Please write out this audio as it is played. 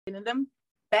getting them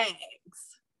bags.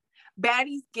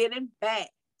 Baddies getting bags.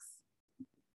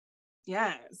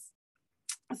 Yes.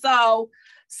 So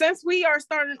since we are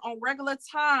starting on regular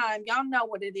time, y'all know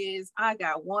what it is. I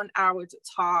got 1 hour to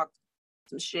talk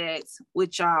some shit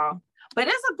with y'all. But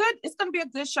it's going to be a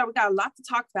good show. We got a lot to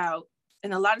talk about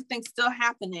and a lot of things still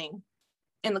happening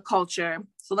in the culture.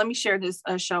 So let me share this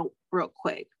show real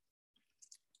quick.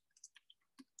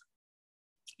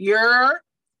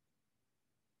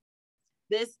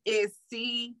 This is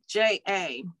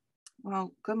CJA.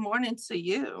 Well, good morning to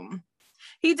you.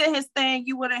 He did his thing.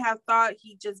 You wouldn't have thought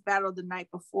he just battled the night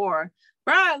before.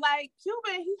 Bruh, like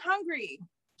Cuban, he's hungry.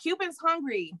 Cuban's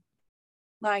hungry.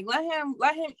 Like, let him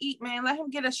eat, man. Let him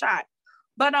get a shot.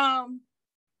 But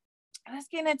let's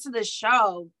get into the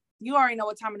show. You already know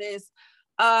what time it is.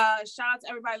 Shout out to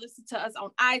everybody listening to us on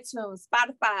iTunes,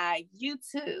 Spotify,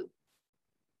 YouTube.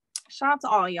 Shout out to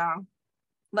all y'all.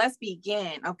 Let's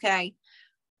begin, okay?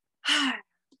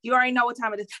 You already know what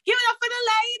time it is. Give it up for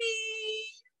the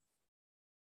ladies.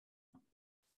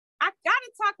 I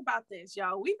gotta talk about this,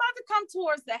 y'all. We about to come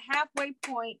towards the halfway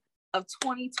point of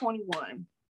 2021.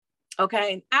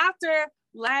 Okay, and after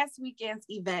last weekend's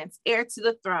events, Heir to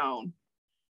the Throne,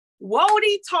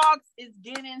 Wody Talks is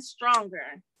getting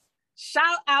stronger.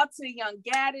 Shout out to young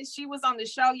Gaddis. She was on the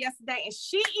show yesterday, and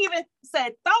she even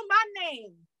said, throw my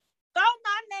name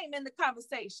in the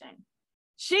conversation.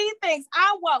 She thinks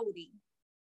I Wody.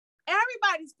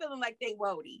 Everybody's feeling like they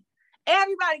Wody.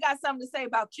 Everybody got something to say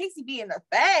about Casey being the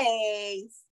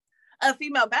face of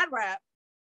female bad rap,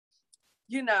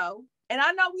 you know. And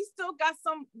I know we still got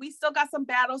some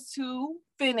battles to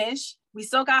finish. We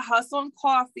still got Hustle and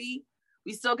Coffee.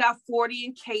 We still got 40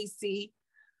 and Casey.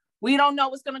 We don't know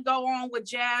what's gonna go on with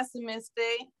Jazz and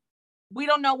Mystic. We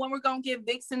don't know when we're gonna get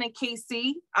Vixen and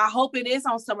Casey. I hope it is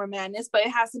on Summer Madness, but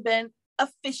it hasn't been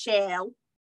official.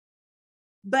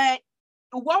 But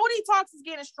Wody Talks is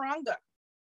getting stronger.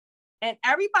 And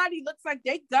everybody looks like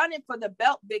they gunning for the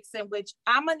belt, Vixen, which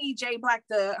I'm gonna need Jay Black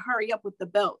to hurry up with the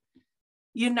belt.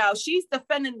 You know, she's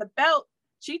defending the belt.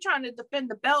 She trying to defend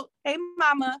the belt. Hey,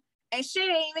 mama, and she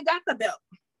ain't even got the belt.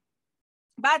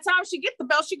 By the time she gets the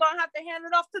belt, she gonna have to hand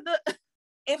it off to the,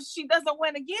 if she doesn't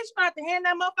win again, she gonna have to hand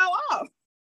that motherfucker off.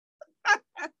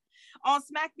 On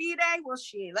Smack B Day, well,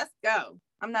 shit, let's go.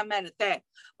 I'm not mad at that.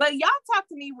 But y'all talk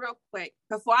to me real quick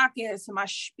before I get into my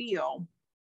spiel.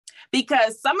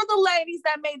 Because some of the ladies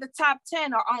that made the top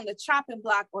 10 are on the chopping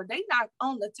block, or they not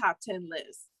on the top 10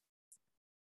 list.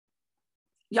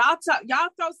 Y'all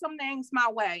throw some names my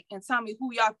way and tell me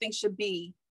who y'all think should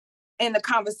be in the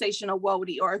conversation of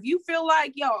Wody. Or if you feel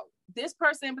like, yo, this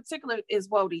person in particular is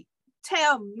Wody,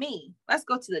 tell me. Let's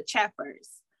go to the chat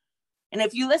first. And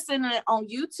if you listen on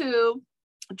YouTube,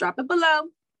 drop it below.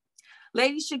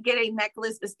 Ladies should get a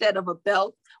necklace instead of a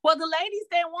belt. Well, the ladies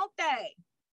didn't want that.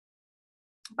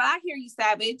 But I hear you,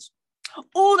 Savage.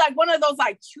 Oh, like one of those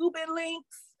like Cuban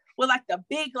links with like the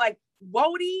big like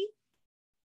Wody.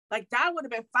 Like that would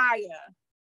have been fire.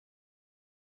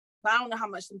 But I don't know how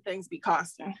much some things be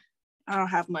costing. I don't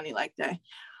have money like that.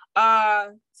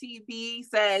 TV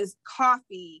says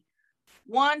Coffee.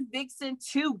 1 Vixen,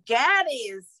 2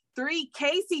 Gaddis, 3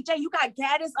 Casey. Jay, you got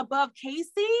Gaddis above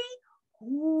Casey?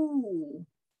 Ooh.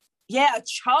 Yeah,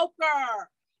 choker.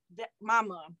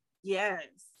 Mama. Yes.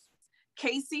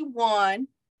 Casey 1.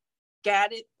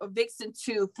 Gaddis, Vixen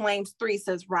 2. Flames 3,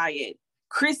 says Riot.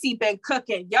 Chrissy been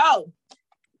cooking. Yo.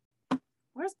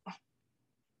 Where's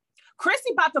Chrissy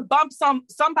about to bump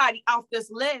somebody off this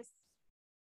list?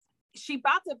 She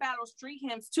about to battle Street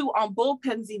Hymns too on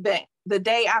Bullpen's event the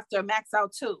day after Max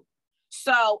Out 2.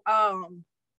 So I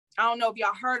don't know if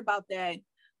y'all heard about that,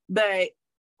 but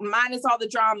minus all the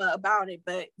drama about it.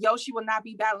 But Yoshi will not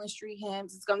be battling Street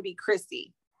Hymns. It's gonna be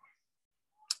Chrissy.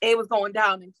 It was going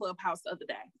down in Clubhouse the other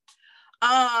day.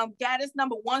 Gaddis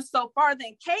number 1 so far,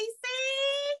 then Casey.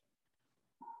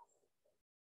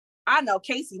 I know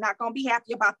Casey not gonna be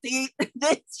happy about this.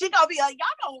 She gonna be like,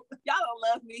 y'all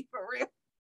don't love me for real.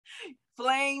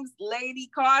 Flames, Lady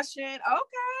Caution.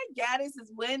 Okay, Gaddis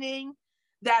is winning.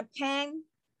 That pen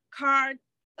card,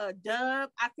 dub.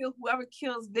 I feel whoever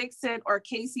kills Vixen or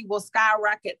Casey will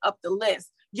skyrocket up the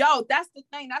list. Yo, that's the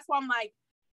thing. That's why I'm like,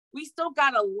 we still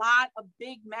got a lot of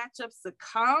big matchups to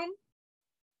come.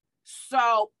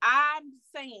 So I'm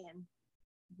saying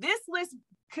this list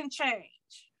can change.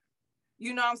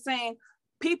 You know what I'm saying?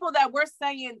 People that we're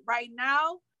saying right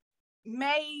now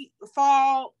may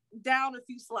fall down a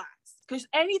few slots because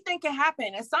anything can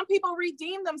happen. And some people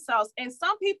redeem themselves. And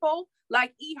some people,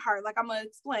 like Ehart, like I'm going to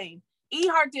explain,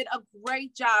 Ehart did a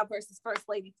great job versus First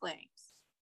Lady Flames.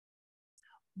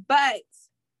 But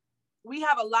we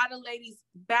have a lot of ladies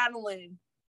battling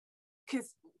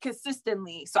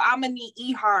consistently. So I'm gonna need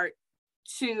E-Heart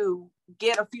to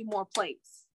get a few more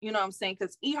plates. You know what I'm saying?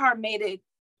 Because E-Heart made it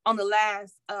on the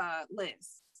last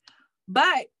list.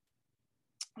 But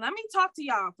let me talk to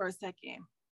y'all for a second.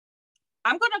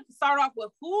 I'm gonna start off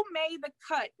with who made the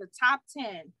cut, the top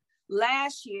 10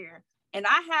 last year, and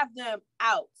I have them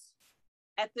out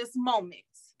at this moment.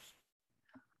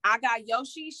 I got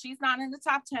Yoshi. She's not in the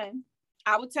top 10.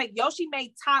 I would take Yoshi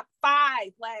made top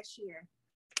 5 last year.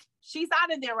 She's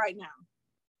out of there right now.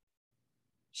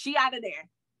 She out of there.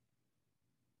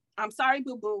 I'm sorry,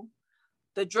 boo-boo.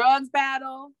 The drugs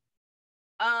battle.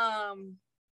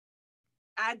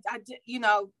 You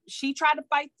know, she tried to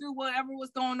fight through whatever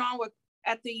was going on with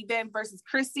at the event versus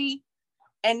Chrissy.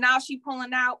 And now she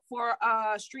pulling out for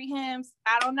Street Hymns.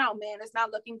 I don't know, man. It's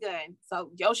not looking good.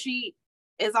 So Yoshi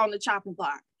is on the chopping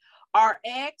block.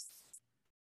 RX,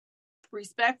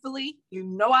 respectfully, you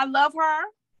know I love her.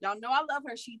 Y'all know I love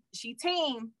her. She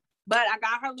team, but I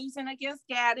got her losing against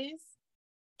Gaddis.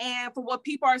 And for what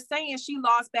people are saying, she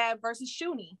lost bad versus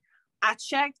Shuni. I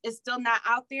checked, it's still not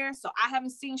out there. So I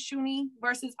haven't seen Shuni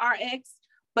versus RX,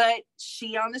 but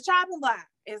she on the chopping block.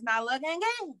 It's not looking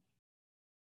good.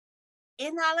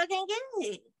 It's not looking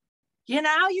good. You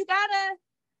know, you gotta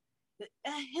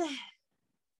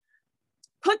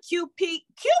put QP.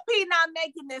 QP not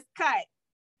making this cut.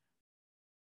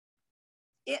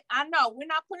 I know we're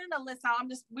not putting a list out.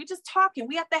 We're just talking.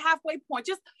 We at the halfway point.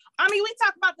 We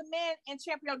talk about the men and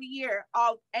champion of the year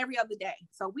every other day.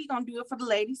 So we gonna do it for the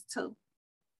ladies too.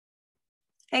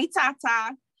 Hey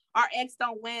Tata, our ex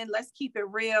don't win. Let's keep it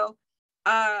real.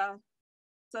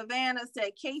 Savannah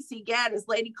said Casey Gaddis,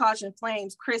 Lady Caution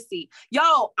Flames, Chrissy.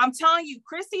 Yo, I'm telling you,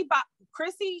 Chrissy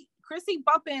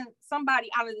bumping somebody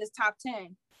out of this top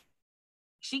 10.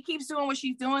 She keeps doing what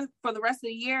she's doing for the rest of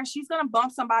the year. She's gonna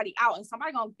bump somebody out, and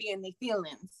somebody gonna be in their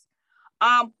feelings.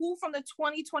 Who from the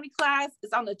 2020 class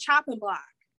is on the chopping block?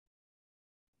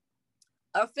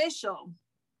 Official.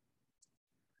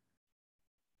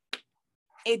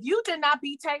 If you did not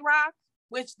beat Tay Rock,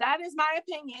 which that is my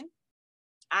opinion,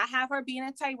 I have her being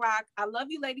a Tay Rock. I love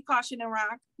you, Lady Caution and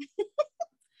Rock.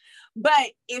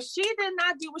 But if she did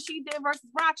not do what she did versus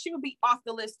Rock, she would be off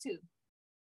the list too.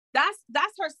 That's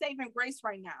her saving grace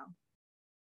right now.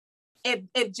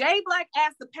 If Jay Black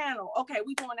asked the panel, okay,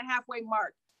 we doing the halfway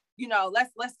mark, you know,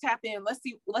 let's tap in. Let's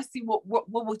see what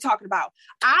we're talking about.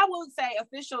 I would say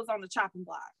Official's on the chopping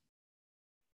block.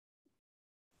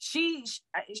 She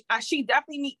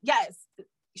definitely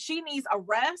she needs a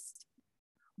rest,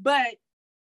 but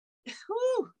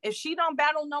if she don't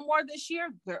battle no more this year,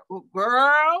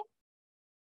 girl,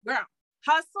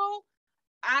 Hustle,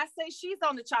 I say she's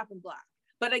on the chopping block.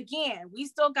 But again, we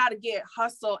still got to get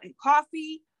Hustle and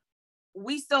Coffee.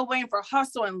 We still waiting for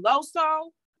Hustle and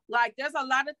Loso. Like, there's a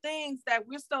lot of things that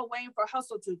we're still waiting for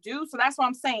Hustle to do. So that's why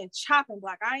I'm saying chopping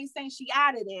block. I ain't saying she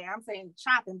out of there. I'm saying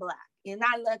chopping block. And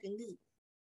not looking good.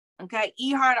 Okay,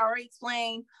 E-Heart already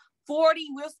explained. 40,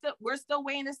 we're still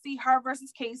waiting to see her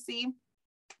versus Casey.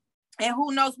 And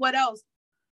who knows what else,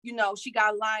 you know, she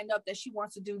got lined up that she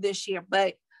wants to do this year.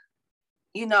 But,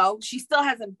 you know, she still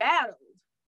hasn't battled.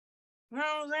 You know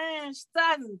what I'm saying? She still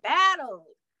hasn't battled.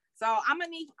 So I'm gonna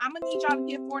need y'all to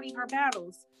give 40 her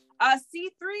battles.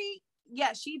 C3,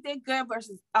 yeah, she did good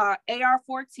versus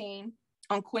AR-14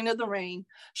 on Queen of the Ring.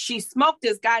 She smoked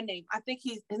this guy named, I think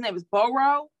his name is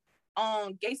Boro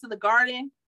on Gates of the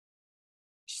Garden.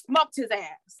 She smoked his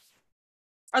ass.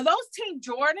 Are those Team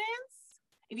Jordans?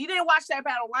 If you didn't watch that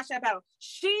battle, watch that battle.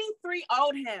 She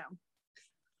 3-0'd him.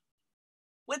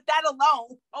 With that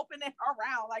alone, opening her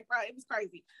round, like, bro, it was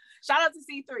crazy. Shout out to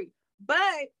C3.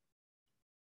 But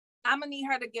I'm gonna need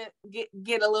her to get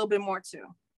a little bit more too.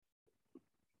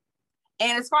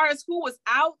 And as far as who was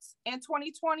out in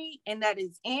 2020, and that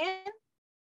is in,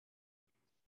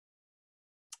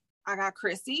 I got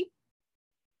Chrissy.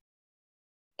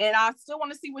 And I still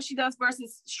want to see what she does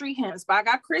versus Street Hymns. But I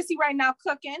got Chrissy right now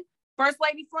cooking. First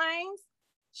Lady Flames,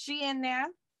 she in there.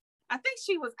 I think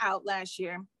she was out last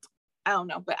year. I don't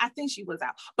know, but I think she was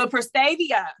out. But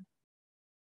Prestavia,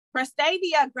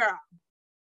 girl.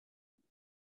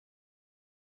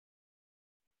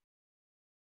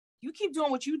 You keep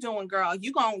doing what you doing, girl.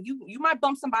 You might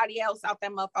bump somebody else out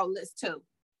that motherfucker list too.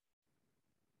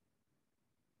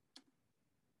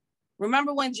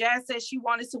 Remember when Jazz said she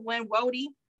wanted to win Wody?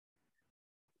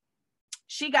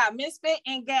 She got Misfit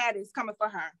and Gaddis coming for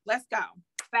her. Let's go.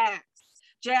 Facts.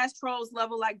 Jazz trolls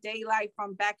level like daylight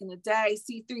from back in the day.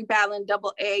 C3 battling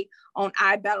Double A on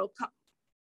iBattle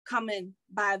coming,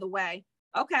 by the way.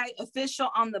 Okay, Official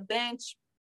on the bench.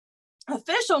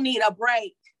 Official need a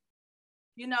break.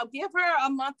 You know, give her a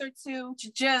month or two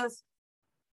to just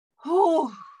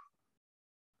Whew.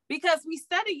 Because we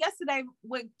said it yesterday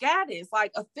with Gaddis,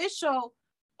 like official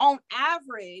on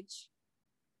average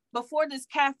before this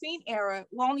caffeine era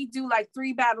will only do like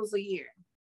 3 battles a year.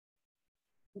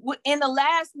 In the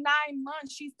last 9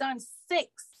 months, she's done 6.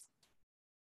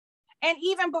 And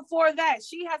even before that,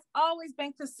 she has always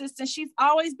been consistent. She's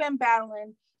always been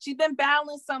battling. She's been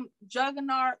battling some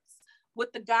juggernauts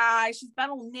with the guys. She's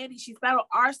battled Nitty. She's battled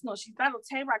Arsenal. She's battled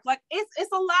Tay-Rock. Like,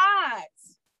 it's a lot.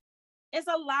 It's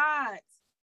a lot.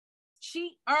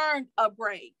 She earned a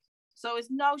break. So it's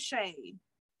no shade.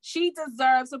 She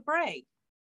deserves a break.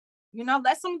 You know,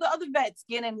 let some of the other vets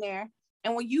get in there.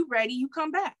 And when you're ready, you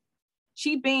come back.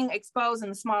 She being exposed in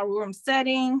a small room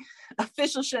setting.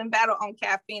 Official shouldn't battle on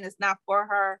caffeine. It's not for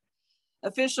her.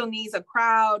 Official needs a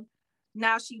crowd.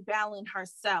 Now she battling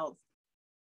herself.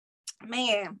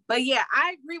 Man, but yeah,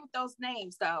 I agree with those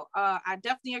names though. I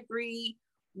definitely agree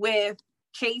with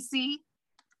Casey.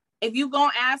 If you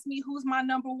gonna ask me who's my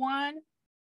number one,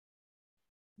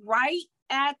 right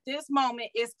at this moment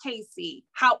is Casey.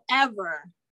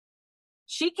 However,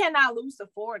 she cannot lose to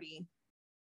 40.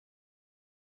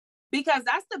 Because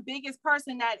that's the biggest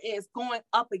person that is going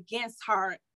up against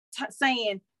her,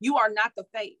 saying, you are not the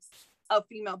face of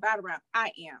female battle rap.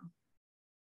 I am.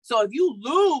 So if you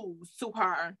lose to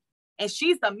her, and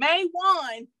she's the main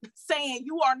one saying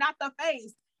you are not the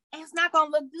face, it's not going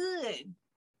to look good.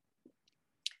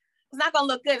 It's not going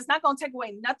to look good. It's not going to take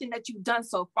away nothing that you've done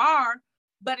so far,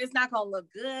 but it's not going to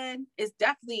look good. It's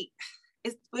definitely,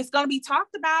 it's going to be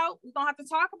talked about. We're going to have to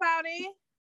talk about it.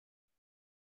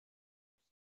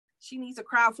 She needs a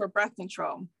crowd for breath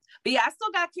control. But yeah, I still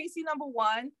got Casey number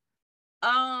 1.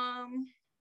 I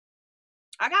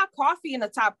got Coffee in the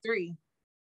top 3.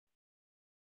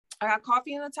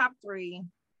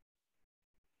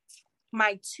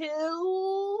 My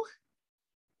 2,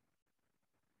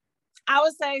 I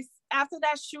would say after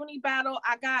that Shuni battle,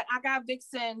 I got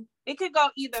Vixen. It could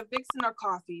go either Vixen or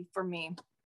Coffee for me.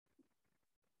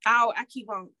 I keep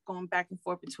on going back and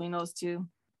forth between those two.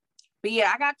 But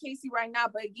yeah, I got Casey right now.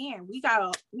 But again, we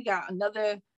got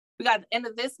the end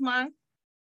of this month,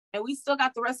 and we still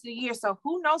got the rest of the year. So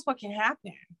who knows what can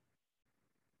happen?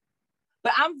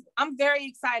 But I'm very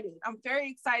excited. I'm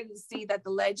very excited to see that the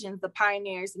legends, the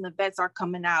pioneers, and the vets are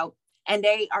coming out, and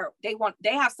they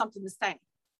have something to say.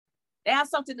 They have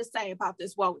something to say about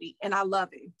this WOTY, and I love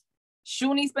it.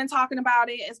 Shuni's been talking about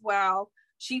it as well.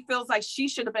 She feels like she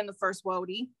should have been the first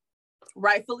WOTY,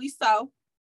 rightfully so.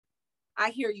 I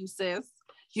hear you, sis.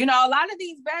 You know, a lot of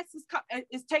these vets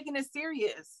is taking it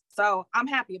serious. So I'm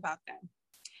happy about that.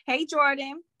 Hey,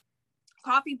 Jordan.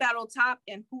 Coffee battle top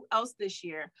and who else this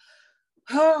year?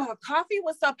 Coffee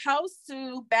was supposed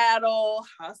to battle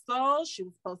Hustle. She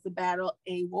was supposed to battle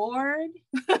A-Ward.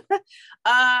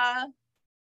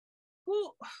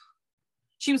 Who?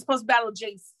 She was supposed to battle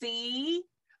JC.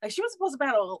 Like, she was supposed to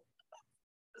battle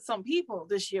some people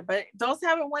this year, but those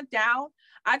haven't went down.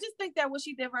 I just think that what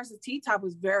she did versus T-Top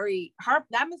was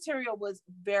that material was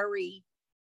very,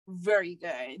 very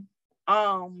good.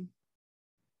 I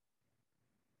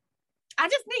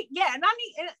just need, and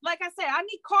like I said, I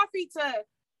need Coffee to,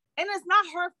 and it's not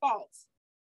her fault.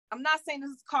 I'm not saying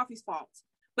this is Coffee's fault,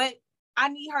 but I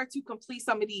need her to complete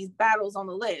some of these battles on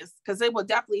the list because it will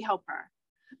definitely help her.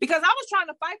 Because I was trying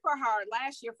to fight for her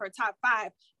last year for top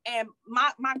 5, and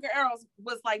my girls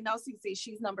was like, no, CC,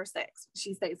 she's number 6.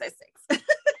 She stays at 6.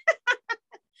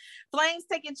 Flames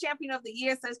taking champion of the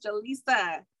year, says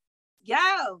Jaleesa.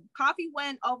 Yo, Coffee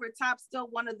win over Top, still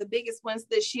one of the biggest wins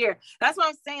this year. That's what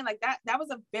I'm saying. Like that was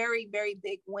a very, very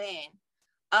big win.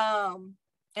 And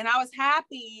I was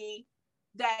happy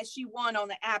that she won on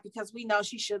the app because we know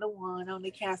she should have won on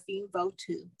the caffeine vote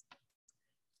too.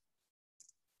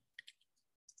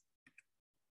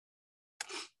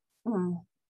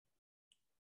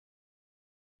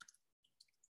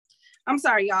 I'm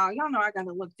sorry, y'all. Y'all know I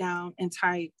gotta look down and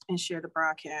type and share the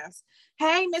broadcast.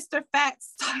 Hey, Mr. Fat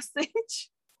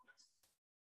Sausage.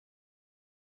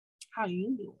 How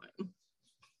you doing?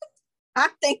 I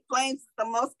think Flames is the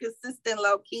most consistent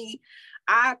low-key.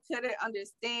 I couldn't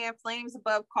understand Flames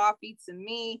above Coffee to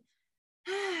me.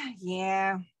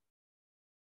 Yeah.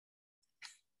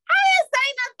 I didn't say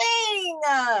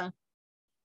nothing.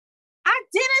 I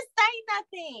didn't say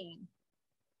nothing.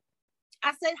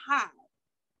 I said hi.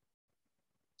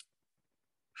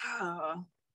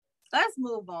 Let's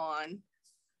move on.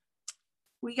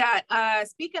 We got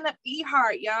speaking of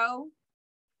E-Heart, yo.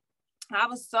 I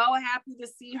was so happy to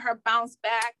see her bounce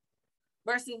back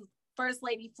versus First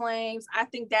Lady Flames. I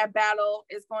think that battle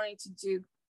is going to do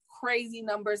crazy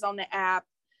numbers on the app.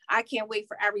 I can't wait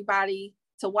for everybody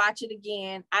to watch it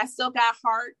again. I still got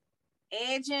Heart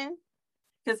edging,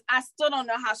 because I still don't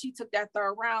know how she took that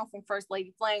third round from First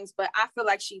Lady Flames, but I feel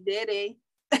like she did it.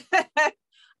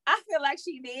 I feel like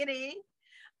she did it.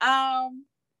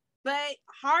 But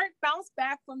Hart bounced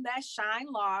back from that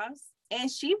Shine loss,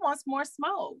 and she wants more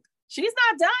smoke. She's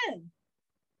not done.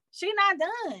 She's not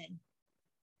done.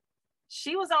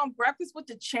 She was on Breakfast with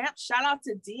the Champs. Shout out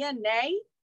to DNA.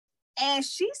 And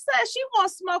she said she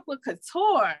wants smoke with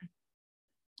Couture.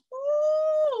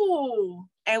 Ooh.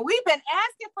 And we've been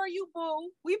asking for you,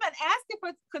 boo. We've been asking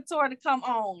for Couture to come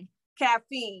on.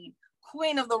 Caffeine,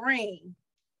 Queen of the Ring.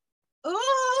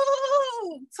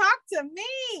 Ooh, talk to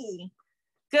me.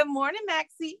 Good morning,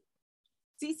 Maxie.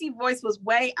 CC voice was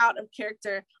way out of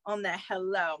character on that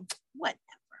hello. Whatever.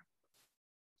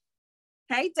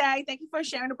 Hey, Day, thank you for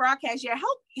sharing the broadcast. Yeah,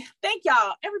 thank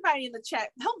y'all, everybody in the chat.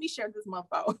 Help me share this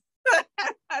mofo so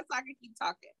I can keep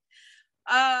talking.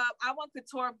 I want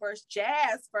Couture versus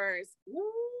Jazz first.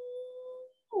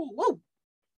 Woo.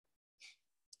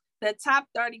 The top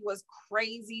 30 was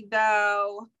crazy,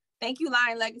 though. Thank you,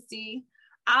 Lion Legacy.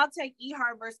 I'll take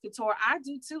E-Hart versus Couture. I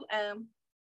do too,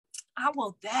 I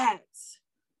want that.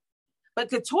 But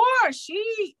Couture, I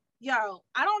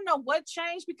don't know what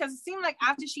changed, because it seemed like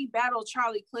after she battled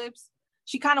Charlie Clips,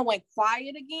 she kind of went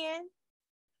quiet again.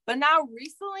 But now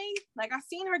recently, like I've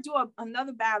seen her do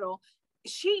another battle.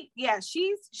 She's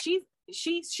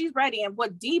ready. And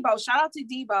what Debo, shout out to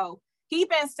Debo, he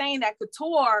been saying that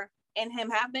Couture and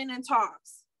him have been in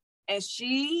talks. And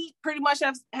she pretty much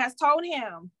has told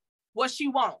him what she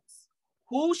wants,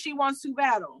 who she wants to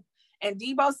battle. And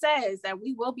Debo says that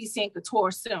we will be seeing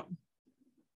Couture soon.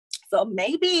 So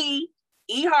maybe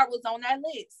E-Hart was on that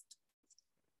list.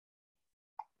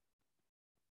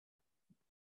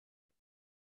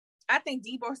 I think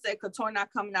Debo said Couture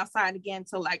not coming outside again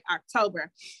until like October.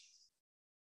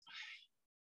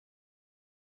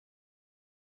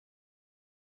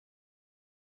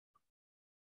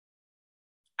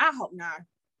 I hope not.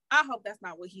 I hope that's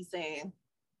not what he said.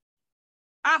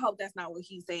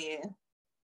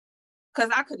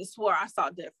 Because I could have swore I saw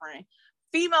different.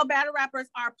 Female battle rappers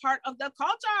are part of the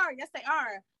culture. Yes, they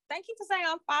are. Thank you for saying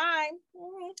I'm fine.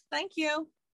 Thank you.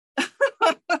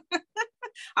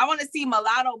 I want to see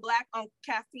Mulatto Black on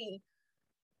Caffeine.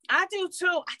 I do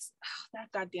too. That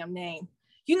goddamn name.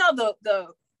 You know the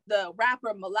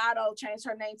rapper Mulatto changed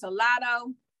her name to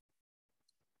Lotto.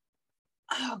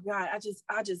 Oh God, I just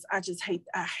hate.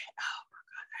 Oh my God,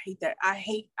 I hate that.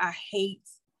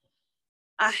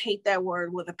 I hate that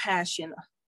word with a passion.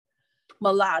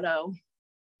 Mulatto.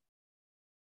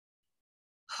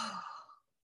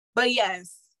 But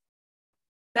yes,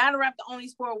 battle rap the only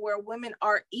sport where women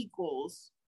are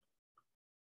equals.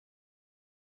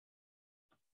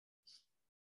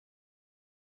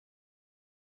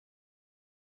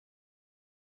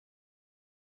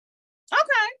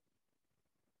 Okay.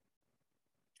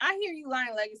 I hear you,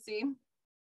 Lion Legacy.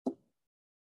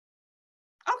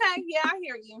 Okay, yeah, I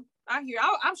hear you. I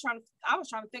was trying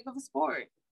to think of a sport.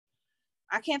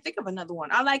 I can't think of another one.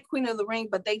 I like Queen of the Ring,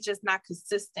 but they just not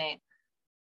consistent.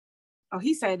 Oh,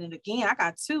 he said it again. I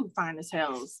got two fine as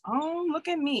hells. Oh, look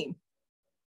at me.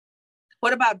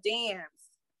 What about dance?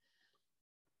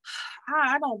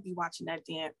 I don't be watching that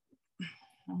dance.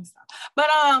 But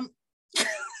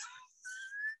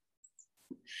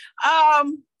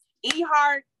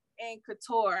E-Hart and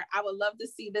Couture. I would love to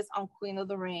see this on Queen of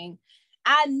the Ring.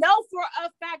 I know for a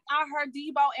fact I heard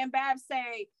Debo and Bab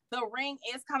say the ring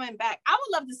is coming back. I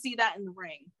would love to see that in the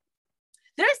ring.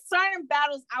 There's certain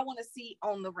battles I want to see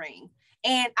on the ring.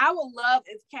 And I would love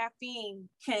if Caffeine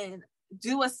can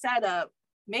do a setup.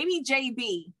 Maybe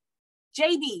JB,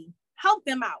 help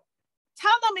them out.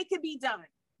 Tell them it can be done.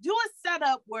 Do a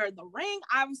setup where the ring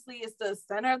obviously is the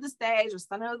center of the stage or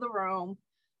center of the room.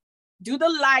 Do the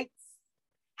lights.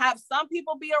 Have some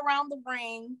people be around the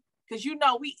ring. Because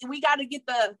we got to get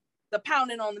the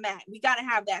pounding on the mat. We got to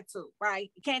have that too,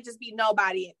 right? It can't just be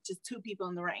nobody, just two people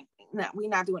in the ring. No, we're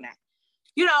not doing that.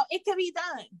 It could be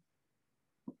done.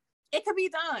 It could be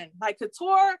done. Like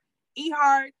Couture,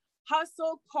 E-Hart,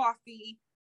 Hustle, Coffee,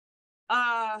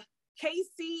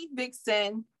 KC,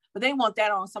 Vixen, but they want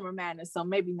that on Summer Madness, so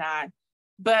maybe not.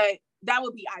 But that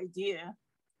would be idea.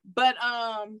 But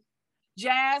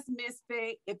Jazz,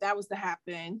 Misfit, if that was to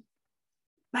happen.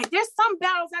 Like, there's some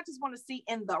battles I just want to see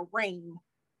in the ring.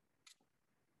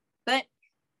 But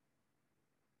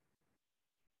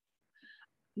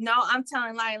no, I'm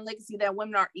telling Lion Legacy that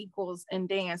women are equals in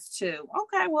dance too.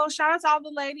 Okay, well, shout out to all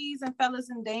the ladies and fellas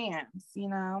in dance,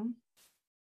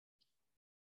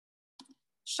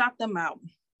 Shout them out.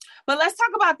 But let's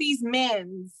talk about these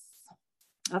men's.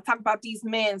 I'll talk about these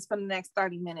men's for the next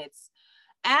 30 minutes.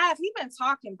 Av, he been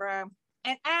talking, bro.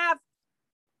 And Av,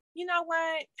 you know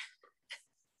what?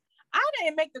 I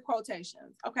didn't make the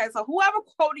quotations. Okay, so whoever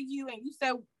quoted you and you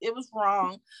said it was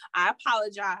wrong, I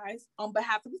apologize on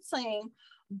behalf of the team.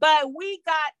 But we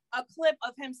got a clip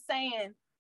of him saying,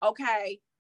 okay,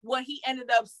 what he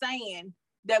ended up saying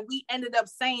that we ended up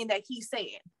saying that he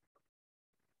said.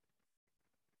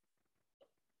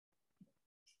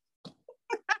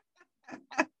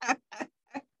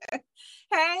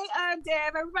 Hey,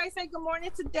 Dev. Everybody say good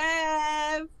morning to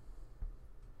Dev.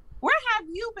 Where have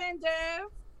you been, Dev?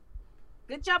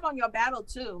 Good job on your battle,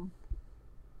 too.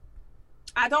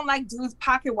 I don't like dudes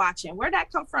pocket watching. Where'd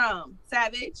that come from,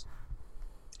 Savage?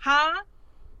 Huh?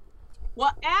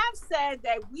 Well, Av said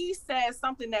that we said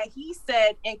something that he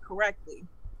said incorrectly.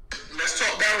 Let's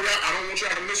talk battle rap. I don't want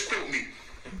y'all to misquote me.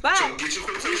 But so get your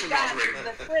quotation marks ready.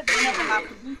 The clip whenever my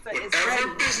producer is ready.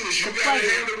 Whatever business you got to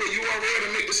handle with URL to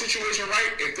make the situation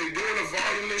right. If they're doing a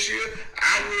volume this year,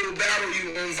 I will battle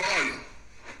you on volume.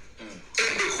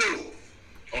 It'd be cool.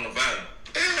 On the volume?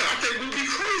 Yeah, I think we'd be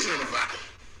crazy on the volume.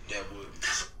 That would.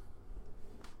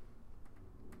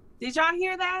 Did y'all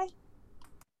hear that?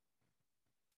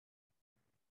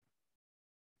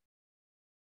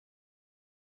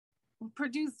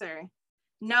 Producer,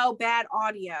 no bad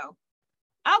audio.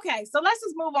 Okay, so let's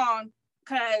just move on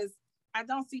because I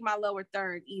don't see my lower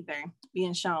third either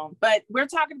being shown. But we're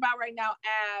talking about right now,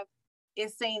 Av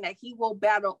is saying that he will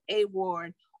battle A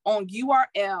Ward on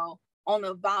URL on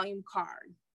the volume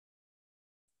card.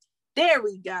 There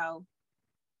we go.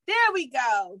 There we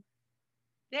go.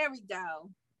 There we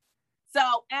go. So,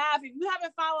 Av, if you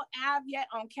haven't followed Av yet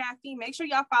on Caffeine, make sure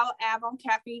y'all follow Av on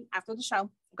Caffeine after the show,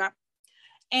 okay?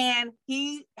 And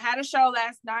he had a show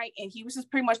last night, and he was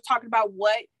just pretty much talking about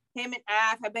what him and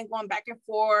Av have been going back and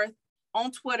forth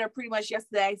on Twitter pretty much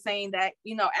yesterday, saying that,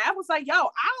 you know, Av was like, yo,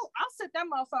 I'll set that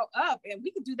motherfucker up, and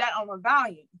we could do that on a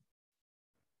volume.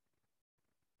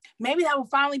 Maybe that will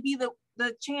finally be the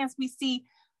chance we see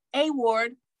A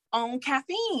Ward on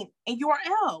Caffeine and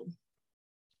URL.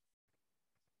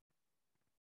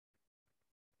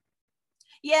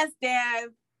 Yes, Dev.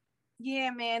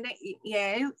 Yeah, man.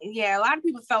 Yeah. A lot of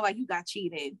people felt like you got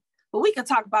cheated. But we can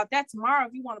talk about that tomorrow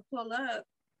if you want to pull up.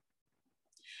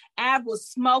 Av will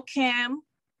smoke him.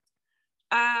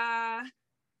 Yeah.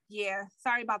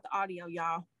 Sorry about the audio,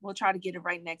 y'all. We'll try to get it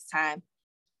right next time.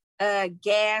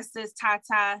 Gas says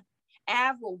Tata.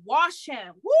 Av will wash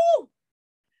him. Woo!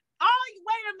 Oh,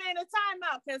 wait a minute. Time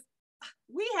out. Because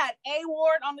we had A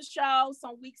Ward on the show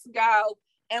some weeks ago.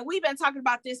 And we've been talking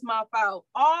about this motherfucker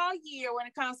all year when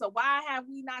it comes to why have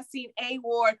we not seen A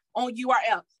Ward on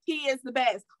URL? He is the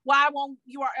best. Why won't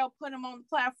URL put him on the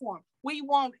platform? We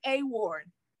want A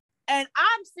Ward. And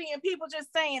I'm seeing people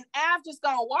just saying, Av just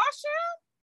gonna wash him?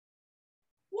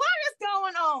 What is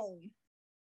going on?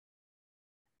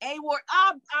 A Ward,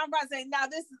 I'm about to say, now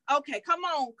this is, okay, come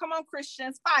on,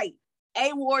 Christians, fight.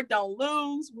 A Ward don't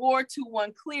lose. Ward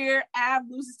 2-1 clear. Av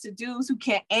loses to dudes who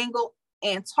can't angle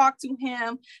and talk to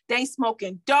him. They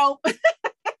smoking dope.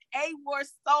 A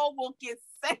Ward's soul will get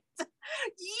sent.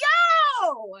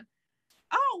 Yo!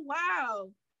 Oh,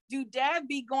 wow. Do Dev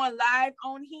be going live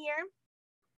on here?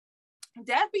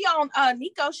 Dev be on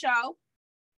Nico's show.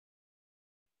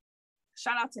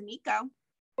 Shout out to Nico.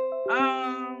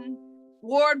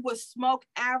 Ward was smoke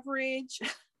average.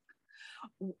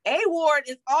 A Ward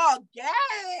is all gas.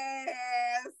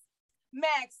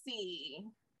 Maxie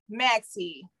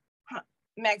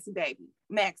baby.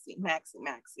 Maxie.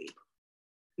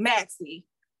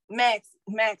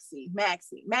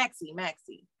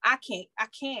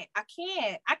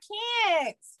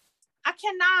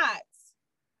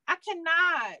 I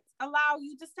cannot allow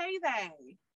you to say that.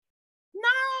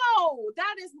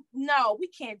 No, we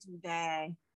can't do that.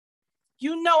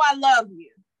 You know I love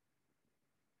you.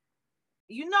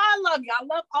 You know I love you. I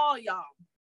love all y'all.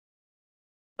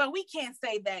 But we can't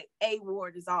say that A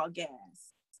Ward is all gas.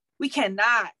 We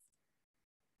cannot.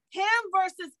 Him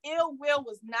versus Ill Will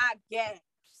was not gas.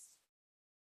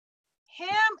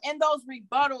 Him and those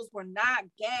rebuttals were not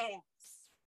gas.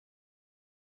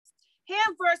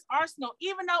 Him versus Arsenal,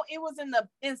 even though it was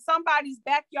in somebody's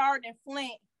backyard in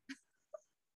Flint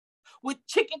with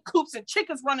chicken coops and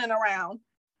chickens running around,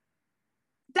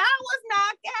 that was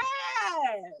not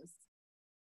gas.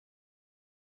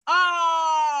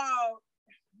 Oh,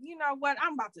 you know what?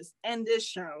 I'm about to end this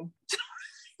show.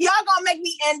 Y'all gonna make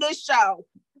me end this show.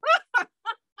 I'm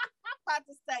about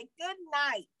to say good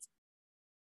night.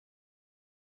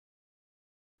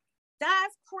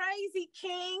 That's crazy,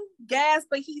 King. Gas,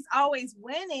 but he's always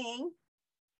winning.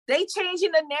 They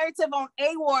changing the narrative on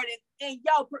A Ward and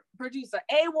yo, producer,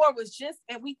 A Ward was just,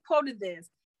 and we quoted this.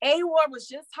 A-Ward was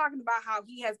just talking about how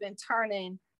he has been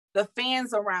turning the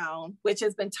fans around, which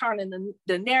has been turning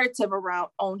the narrative around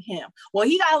on him. Well,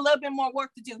 he got a little bit more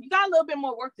work to do. You got a little bit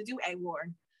more work to do,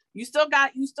 A-Ward. You still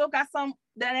got some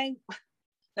that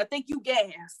think you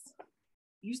gas.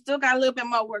 You still got a little bit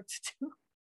more work to do.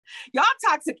 Y'all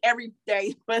toxic every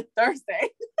day but Thursday.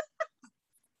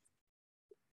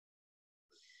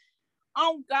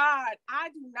 Oh God, I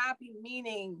do not be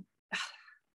meaning.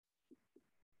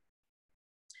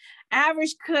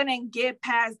 Average couldn't get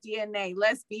past DNA.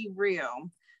 Let's be real.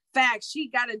 Fact, she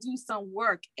got to do some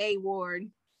work,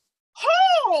 A-Ward.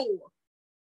 Who?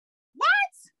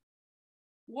 What?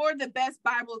 Ward the best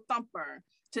Bible thumper.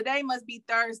 Today must be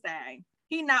Thursday.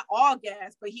 He not all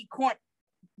gas, but he corny.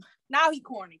 Now he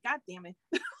corny. God damn it.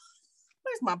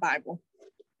 Where's my Bible?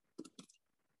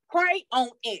 Pray on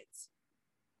it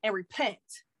and repent.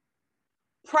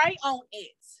 Pray on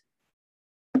it.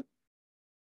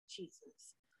 Jesus.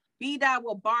 B-Dot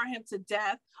will bar him to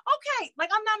death. Okay, like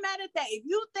I'm not mad at that. If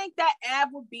you think that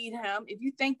Ab will beat him, if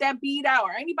you think that B-Dot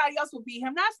or anybody else will beat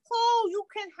him, that's cool. You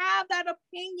can have that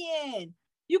opinion.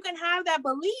 You can have that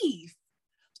belief.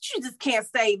 But you just can't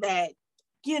say that,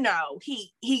 you know,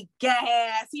 he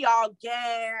gas, he all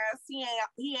gas. He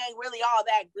ain't really all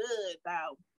that good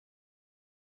though.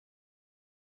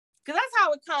 Because that's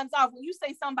how it comes off when you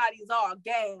say somebody's all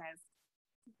gas.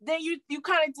 Then you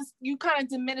kind of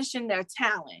diminishing their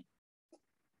talent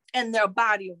and their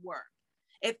body of work.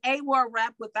 If A-Ward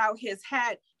rap without his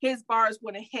hat, his bars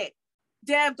wouldn't hit.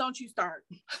 Dev, don't you start.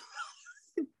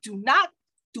 Do not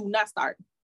start.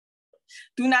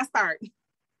 Do not start.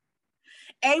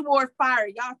 A-Ward fire,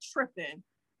 y'all tripping.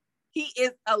 He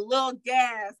is a little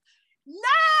gas.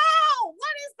 No!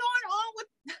 What is going on with...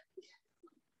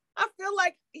 I feel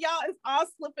like y'all is all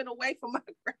slipping away from my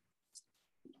grasp.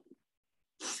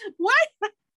 What?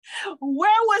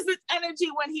 Where was his energy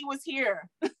when he was here?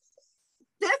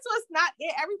 This was not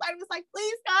it. Everybody was like,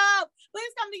 please come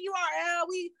to URL.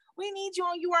 We need you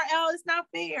on URL. It's not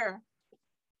fair.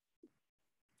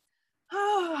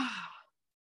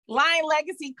 Lion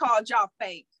Legacy called y'all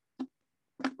fake.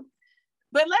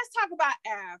 But let's talk about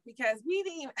Av because we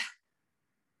didn't even...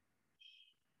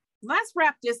 Let's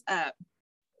wrap this up.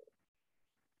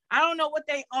 I don't know what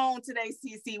they own today,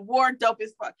 CC. War dope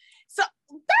as fuck. So,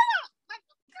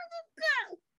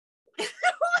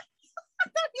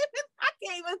 I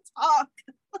can't even talk.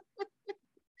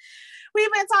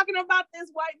 We've been talking about this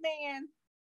white man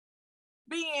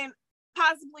being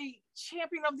possibly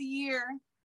champion of the year,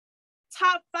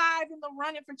 top 5 in the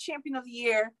running for champion of the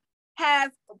year,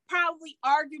 has probably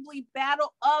arguably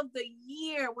battle of the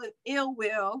year with Ill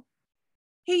Will.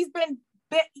 He's been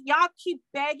y'all keep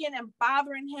begging and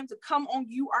bothering him to come on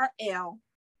URL.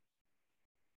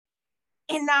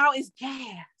 And now it's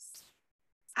gas.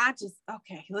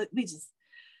 We just,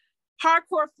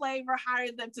 Hardcore Flavor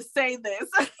hired them to say this.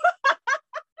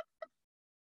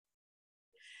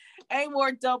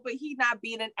 A-Ward dope, but he not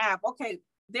beating Ab. Okay,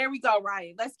 there we go,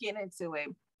 Ryan. Let's get into it.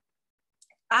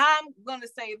 I'm going to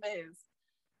say this.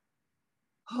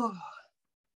 Av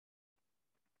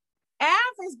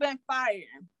has been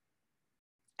fired.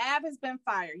 Av has been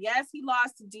fired. Yes, he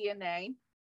lost to DNA.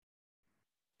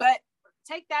 But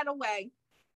take that away.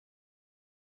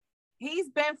 He's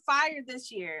been fired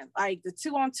this year. Like the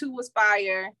 2-on-2 was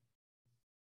fire.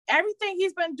 Everything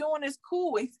he's been doing is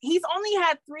cool. He's only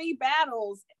had 3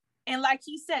 battles. And like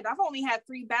he said, I've only had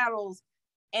 3 battles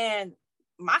and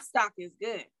my stock is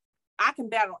good. I can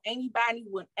battle anybody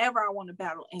whenever I want to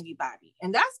battle anybody.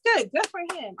 And that's good. Good for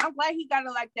him. I'm glad he got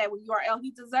it like that with URL.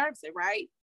 He deserves it, right?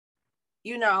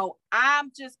 You know,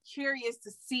 I'm just curious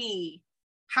to see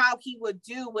how he would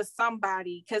do with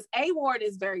somebody because A-Ward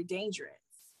is very dangerous.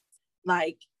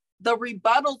 Like the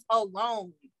rebuttals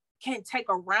alone can take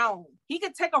a round. He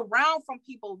could take a round from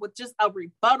people with just a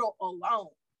rebuttal alone.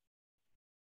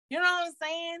 You know what I'm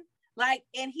saying? Like,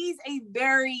 and he's a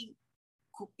very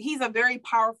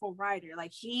powerful writer.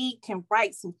 Like he can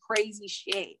write some crazy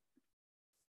shit.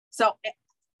 So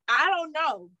I don't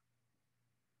know.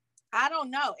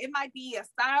 It might be a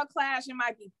style clash. It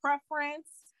might be preference,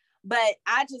 but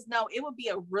I just know it would be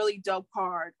a really dope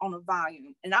card on a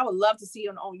volume. And I would love to see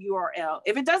it on URL.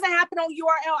 If it doesn't happen on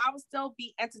URL, I would still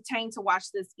be entertained to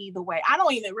watch this either way. I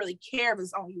don't even really care if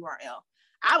it's on URL.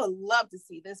 I would love to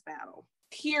see this battle,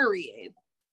 period.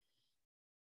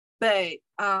 But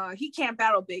he can't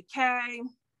battle Big K.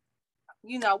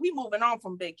 You know, we moving on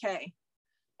from Big K.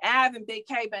 Av and Big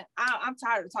K, but I'm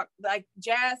tired of talking, like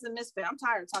Jazz and Misfit, I'm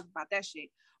tired of talking about that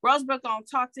shit. Rosebrook gonna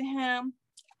talk to him.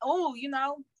 Oh, you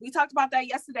know, we talked about that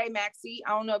yesterday, Maxie. I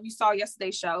don't know if you saw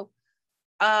yesterday's show.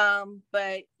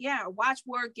 But yeah, watch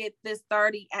Ward get this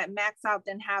 30 at Max Out,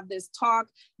 then have this talk.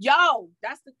 Yo,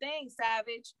 that's the thing,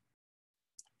 Savage.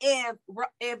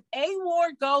 If A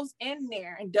Ward goes in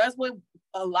there and does what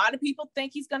a lot of people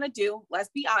think he's gonna do, let's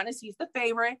be honest, he's the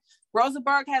favorite.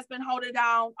 Rosenberg has been holding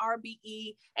down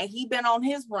RBE, and he been on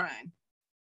his run.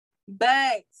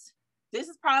 But this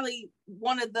is probably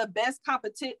one of the best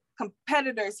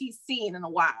competitors he's seen in a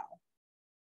while.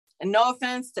 And no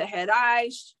offense to Head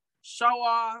Ice, Show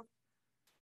Off,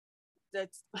 the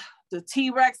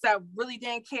T-Rex that really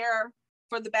didn't care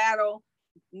for the battle.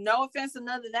 No offense to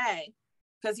none of that,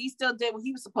 because he still did what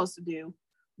he was supposed to do.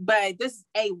 But this is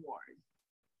A Ward.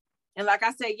 And like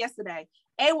I said yesterday,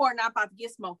 A Ward not about to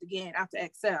get smoked again after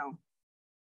XL.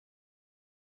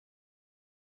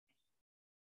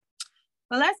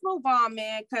 But let's move on,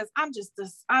 man, because I'm just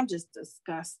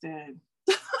disgusted.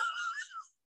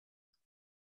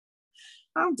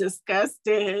 I'm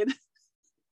disgusted.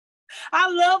 I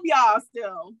love y'all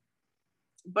still,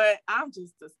 but I'm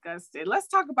just disgusted. Let's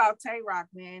talk about Tay Rock,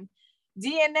 man.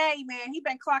 DNA, man, he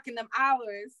been clocking them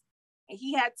hours, and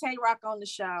he had Tay Rock on the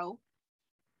show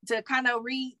to kind of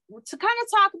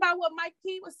talk about what Mike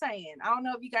P was saying. I don't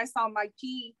know if you guys saw Mike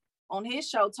P on his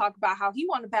show talk about how he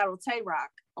wanted to battle Tay Rock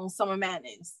on Summer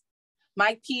Madness.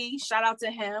 Mike P, shout out to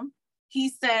him. He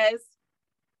says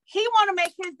he want to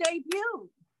make his debut.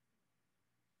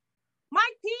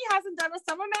 Mike P hasn't done a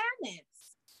Summer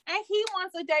Madness, and he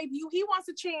wants a debut. He wants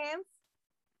a chance,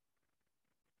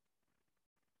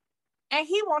 and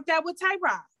he wants that with Tay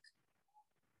Rock.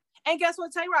 And guess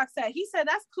what Tay Rock said? He said,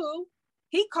 that's cool.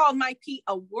 He called Mike P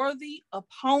a worthy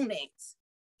opponent.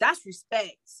 That's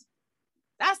respect.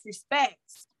 That's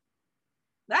respect.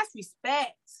 That's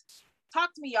respect.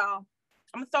 Talk to me, y'all.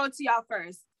 I'm going to throw it to y'all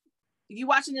first. If you're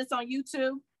watching this on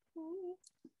YouTube,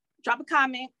 drop a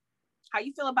comment. How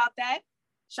you feel about that?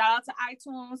 Shout out to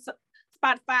iTunes,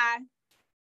 Spotify.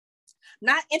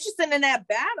 Not interested in that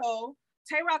battle.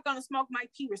 Tay Rock gonna smoke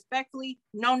Mike P respectfully.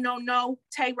 No.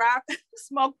 Tay Rock,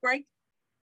 smoke break.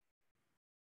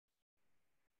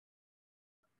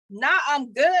 Nah,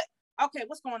 I'm good. Okay,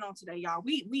 what's going on today, y'all?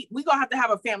 We gonna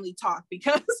have a family talk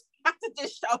because after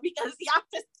this show, because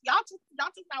y'all just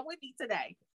not with me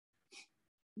today.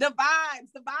 The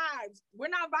vibes. We're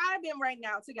not vibing right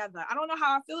now together. I don't know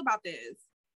how I feel about this.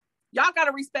 Y'all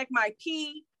gotta respect Mike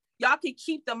P. Y'all can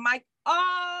keep the mic.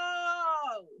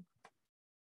 Oh,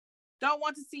 don't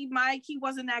want to see Mike. He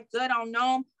wasn't that good. I don't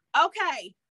know him.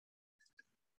 Okay.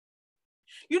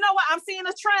 You know what? I'm seeing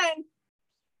a trend.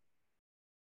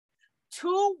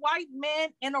 2 white men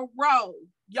in a row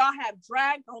y'all have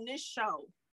dragged on this show.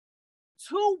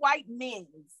 2 white men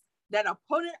that are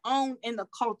putting on in the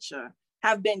culture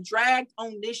have been dragged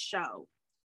on this show.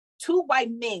 2 white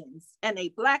men and a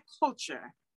Black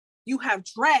culture you have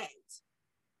dragged.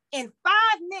 In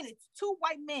 5 minutes, 2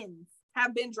 white men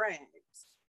have been dragged.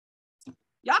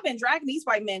 Y'all been dragging these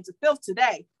white men to filth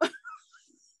today.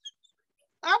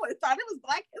 I would have thought it was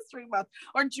Black History Month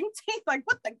or Juneteenth. Like,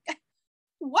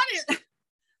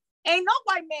 ain't no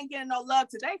white man getting no love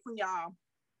today from y'all.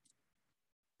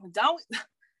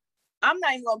 I'm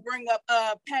not even gonna bring up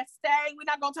Pat Stay. We're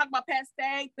not gonna talk about Pat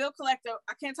Stay. Bill Collector,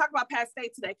 I can't talk about Pat Stay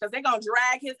today because they're gonna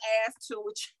drag his ass to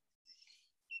it.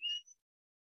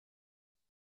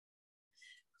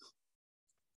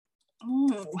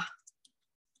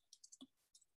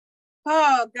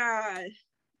 Oh God.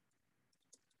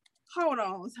 Hold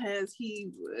on, says he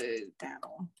would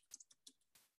battle.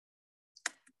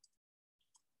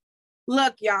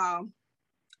 Look, y'all,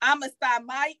 I'ma stop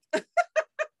Mike.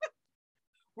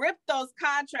 Rip those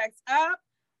contracts up.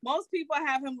 Most people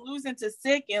have him losing to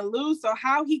Sick and lose. So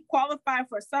how he qualified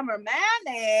for Summer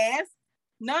Madness?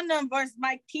 None versus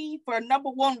Mike P for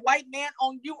 #1 white man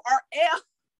on URL.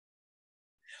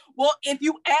 Well, if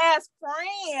you ask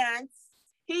France,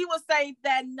 he will say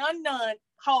that none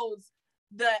holds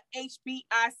the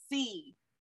HBIC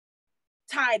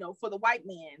title for the white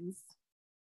men's.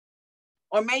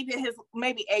 Or maybe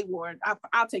A Ward.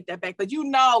 I'll take that back. But y'all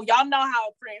know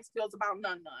how France feels about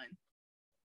none.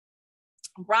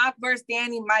 Rock versus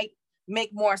Danny might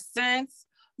make more sense.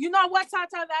 You know what,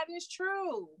 Tata? That is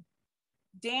true.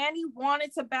 Danny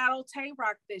wanted to battle Tay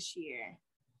Rock this year.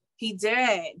 He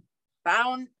did. But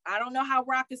I don't know how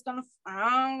Rock is gonna.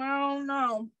 I don't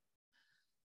know.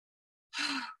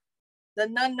 The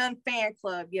Nun fan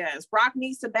club, yes. Rock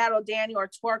needs to battle Danny or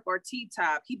Twerk or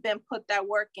T-Top. He been put that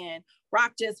work in.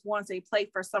 Rock just wants a play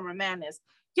for Summer Madness.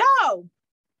 Yo,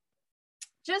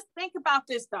 just think about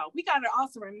this though. We gotta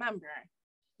also remember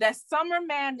that Summer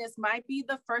Madness might be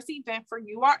the first event for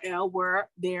URL where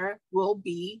there will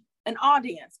be an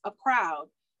audience, a crowd,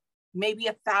 maybe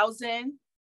 1,000,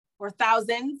 or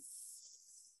thousands.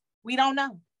 We don't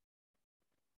know.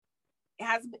 It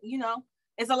has,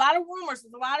 it's a lot of rumors.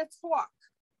 There's a lot of talk.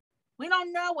 We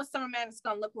don't know what Summer Madness is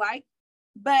going to look like.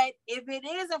 But if it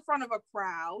is in front of a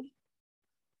crowd,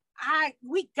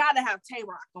 we got to have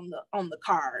Tay-Rock on the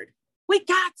card. We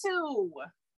got to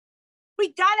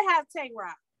have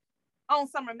Tay-Rock on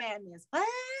Summer Madness. What?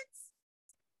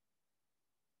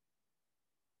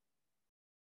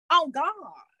 On God.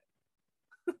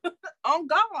 On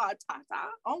God, Tata.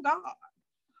 On God.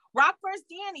 Rock versus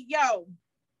Danny, yo.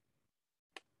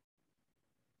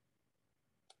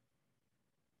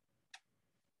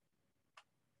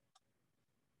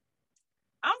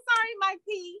 I'm sorry, Mike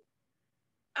P.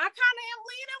 I kind of am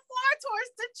leaning more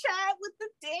towards the chat with the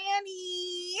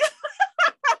Danny.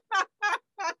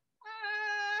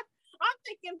 I'm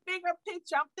thinking bigger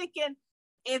picture. I'm thinking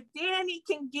if Danny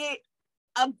can get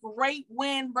a great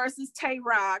win versus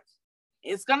Tay-Rock,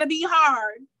 it's going to be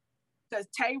hard because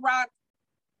Tay-Rock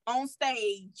on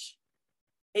stage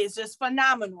is just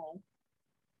phenomenal.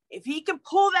 If he can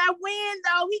pull that win,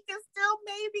 though, he can still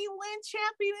maybe win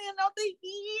champion of the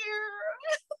year.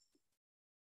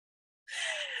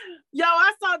 Yo,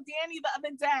 I saw Danny the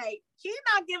other day. He's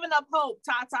not giving up hope,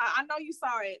 Tata. I know you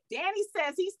saw it. Danny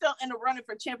says he's still in the running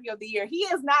for champion of the year. He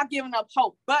is not giving up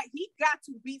hope, but he got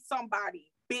to beat somebody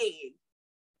big.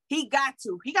 He got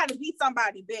to beat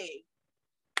somebody big.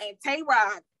 And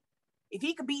Tay-Rock, if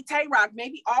he could beat Tay-Rock,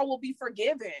 maybe all will be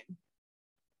forgiven.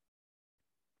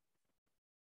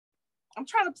 I'm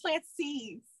trying to plant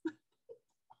seeds.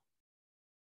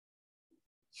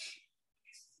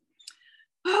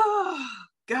 Oh,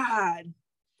 God.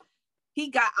 He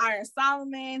got Iron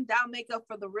Solomon. That'll make up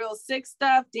for the real sick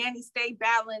stuff. Danny stayed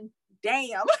battling.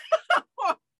 Damn.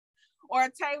 Or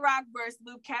Tay-Rock versus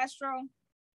Luke Castro.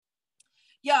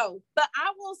 Yo, but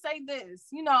I will say this,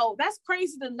 that's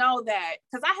crazy to know that,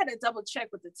 because I had to double check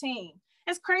with the team.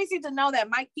 It's crazy to know that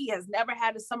Mike P has never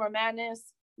had a Summer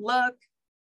Madness look.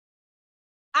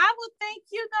 I would think,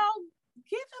 give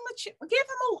him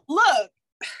a look.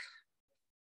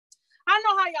 I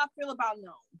know how y'all feel about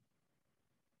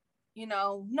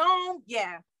Gnome. Gnome,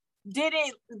 yeah. Did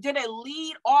it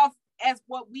lead off as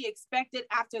what we expected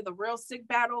after the real sick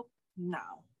battle?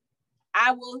 No.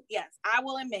 I will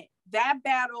admit that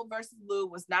battle versus Lou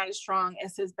was not as strong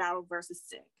as his battle versus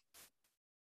Sick.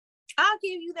 I'll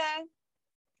give you that.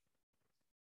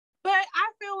 But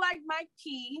I feel like Mike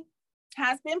P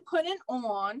has been putting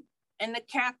on in the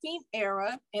caffeine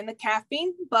era, in the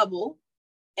caffeine bubble,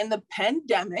 in the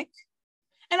pandemic.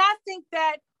 And I think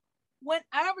that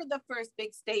whenever the first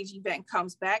big stage event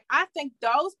comes back, I think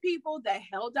those people that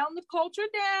held down the culture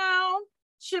down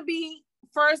should be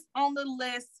first on the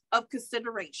list of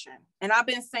consideration. And I've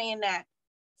been saying that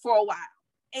for a while,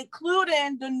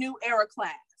 including the new era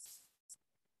class.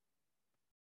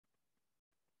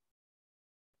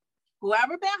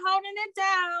 Whoever been holding it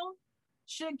down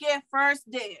should get first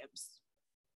dibs.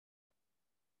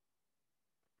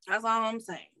 That's all I'm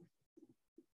saying.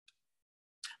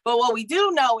 But what we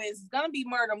do know is it's going to be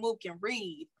Murder Mook and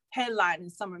Reed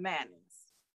headlining Summer Madness.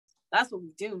 That's what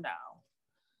we do know.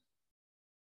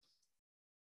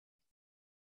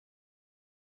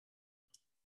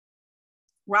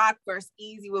 Rock versus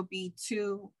Easy will be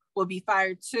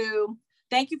Fire 2.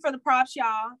 Thank you for the props,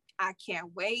 y'all. I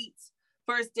can't wait.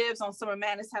 First dibs on Summer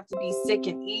Madness have to be Sick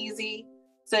and Easy,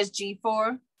 says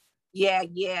G4.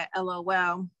 Yeah,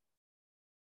 LOL.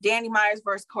 Danny Myers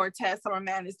versus Cortez, Summer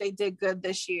Madness. They did good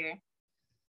this year.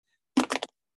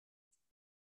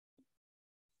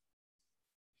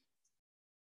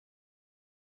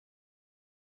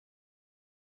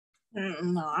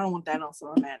 No, I don't want that on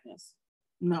Summer Madness.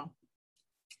 No,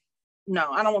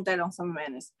 I don't want that on Summer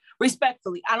Madness.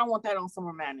 Respectfully, I don't want that on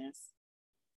Summer Madness.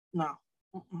 No.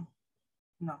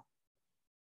 No.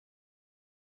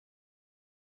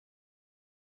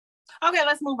 Okay,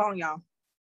 let's move on, y'all.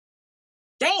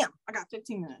 Damn, I got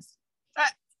 15 minutes.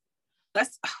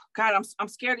 God, I'm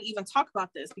scared to even talk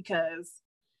about this because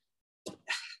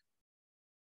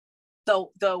the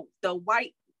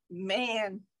white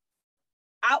man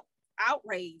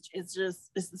outrage is just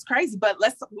it's crazy. But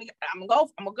I'm gonna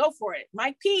go for it.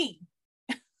 Mike P.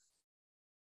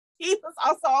 He was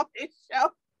also on his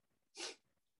show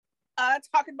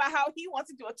talking about how he wants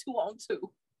to do a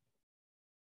 2-on-2.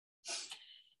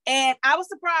 And I was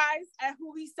surprised at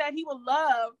who he said he would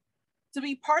love to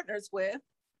be partners with.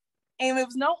 And it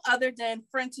was no other than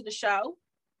friend to the show,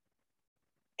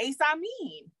 Ace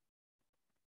Amin.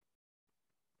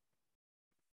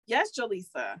 Yes,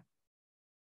 Jaleesa.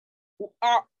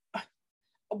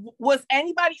 Was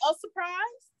anybody else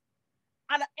surprised?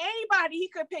 out of anybody he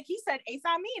could pick, he said Ace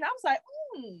Amin. I was like,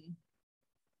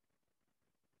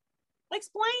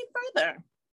 explain further.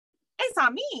 Ace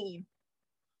Amin.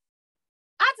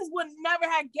 I just would never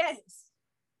have guessed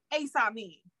Ace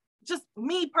Amin. Just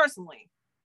me personally.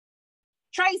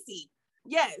 Tracy,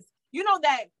 yes. You know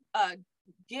that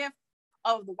gif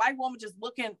of the white woman just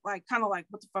looking like kind of like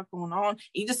what the fuck going on?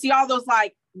 You just see all those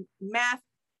like math,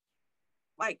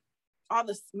 like all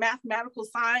the mathematical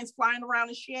signs flying around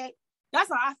and shit. That's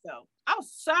how I felt. I was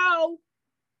so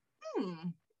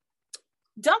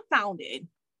dumbfounded.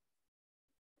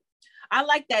 I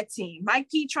like that team. Mike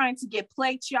P trying to get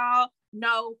plates, y'all.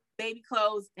 No, baby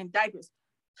clothes and diapers.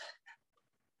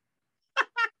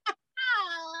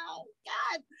 Oh,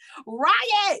 God.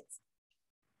 Riot.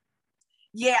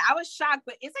 Yeah, I was shocked,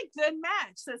 but it's a good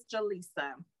match, says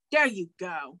Jaleesa. There you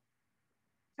go.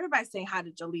 Everybody saying hi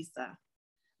to Jaleesa.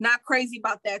 Not crazy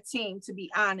about that team, to be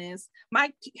honest.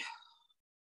 Mike P.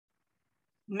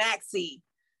 Maxie,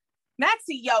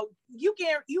 yo,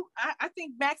 I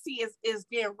think Maxie is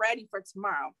getting ready for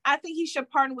tomorrow. I think he should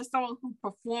partner with someone who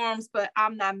performs, but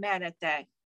I'm not mad at that.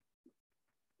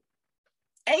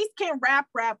 Ace can rap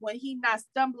when he not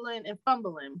stumbling and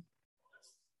fumbling.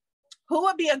 Who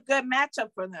would be a good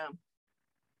matchup for them?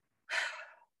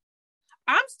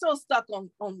 I'm still stuck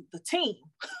on the team.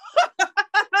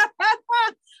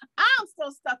 I'm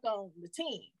still stuck on the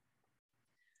team.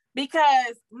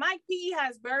 Because Mike P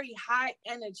has very high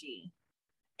energy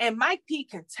and Mike P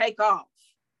can take off.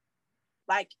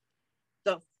 Like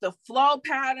the flow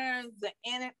patterns, the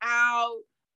in and out,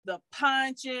 the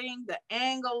punching, the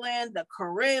angling, the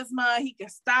charisma. He can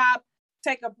stop,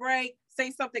 take a break,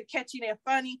 say something catchy and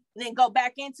funny, and then go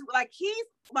back into it. Like he's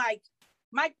like,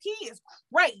 Mike P is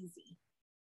crazy,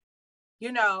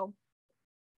 you know?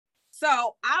 So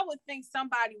I would think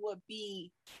somebody would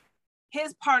be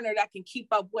his partner that can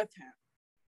keep up with him.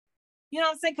 You know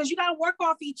what I'm saying? Because you got to work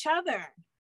off each other.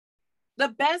 The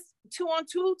best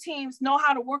 2-on-2 teams know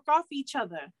how to work off each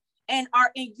other and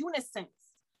are in unison.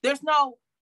 There's no,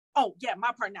 oh yeah,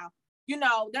 my part now. You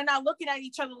know, they're not looking at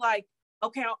each other like,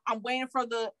 okay, I'm waiting for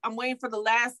the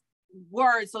last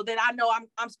word so that I know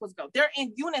I'm supposed to go. They're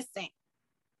in unison.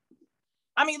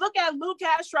 I mean, look at Lou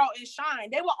Castro and Shine.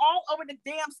 They were all over the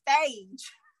damn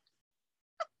stage.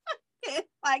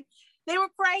 Like, they were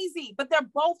crazy, but they're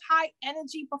both high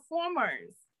energy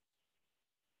performers.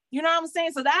 You know what I'm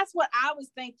saying? So that's what I was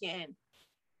thinking.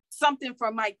 Something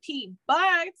for Mike P.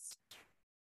 But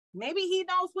maybe he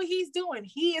knows what he's doing.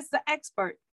 He is the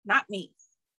expert, not me.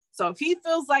 So if he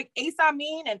feels like Ace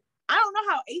Amin, and I don't know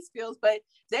how Ace feels, but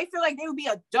they feel like they would be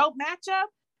a dope matchup,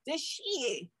 then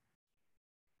shit.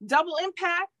 Double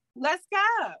impact, let's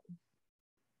go.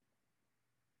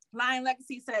 Lion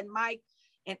Legacy said Mike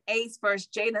and Ace versus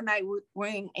Jada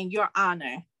Nightwing in your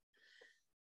honor.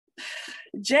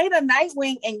 Jada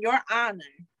Nightwing in your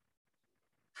honor.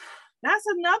 That's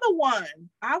another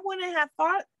one. I wouldn't have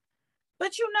thought,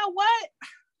 but you know what?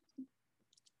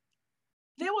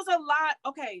 There was a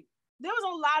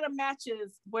lot of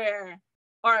matches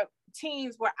or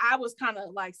teams where I was kind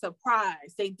of like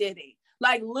surprised they did it.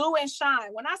 Like Lou and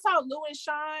Shine. When I saw Lou and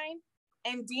Shine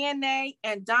and DNA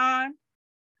and Don,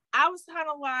 I was kind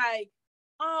of like,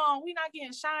 oh, we're not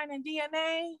getting Shine and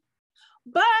DNA.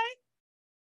 But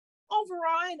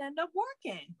overall, it ended up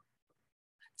working.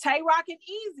 Tay Rock and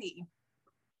Easy.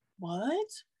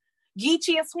 What?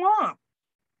 Geechee and Swamp.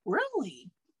 Really?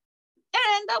 It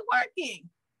ended up working.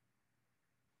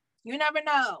 You never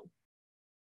know.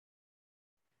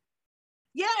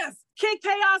 Yes, Kid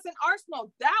Chaos and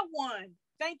Arsenal. That one.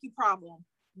 Thank you, Problem.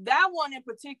 That one in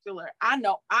particular. I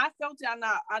know. I felt it. I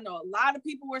know a lot of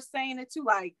people were saying it too.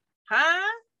 Like,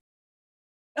 huh?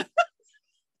 But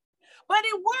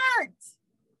it worked.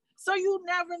 So you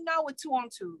never know with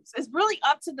 2-on-2s. It's really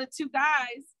up to the two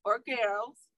guys or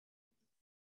girls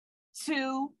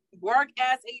to work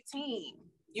as a team.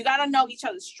 You got to know each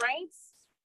other's strengths.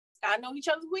 Got to know each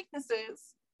other's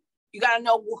weaknesses. You got to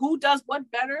know who does what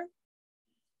better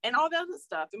and all the other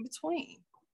stuff in between.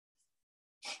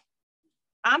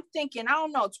 I'm thinking, I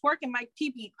don't know, Twerk and Mike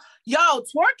P.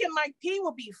 Twerk and Mike P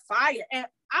will be fire. And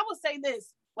I will say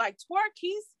this, like Twerk,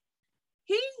 he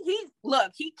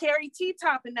carried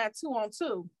T-Top in that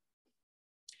 2-on-2.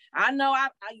 I know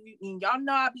y'all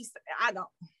know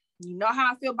you know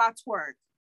how I feel about Twerk.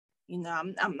 You know,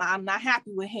 I'm not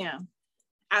happy with him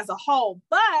as a whole,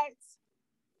 but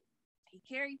he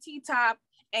carried T-Top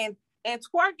and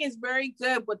Twerk is very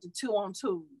good with the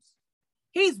 2-on-2s.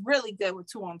 He's really good with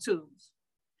 2-on-2s.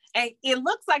 And it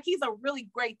looks like he's a really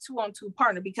great 2-on-2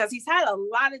 partner because he's had a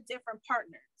lot of different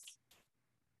partners.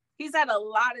 He's had a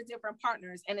lot of different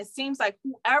partners, and it seems like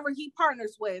whoever he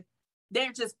partners with,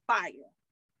 they're just fire.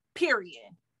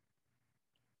 Period.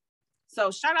 So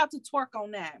shout out to Twerk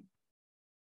on that.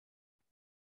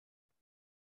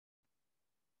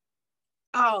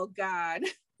 Oh God.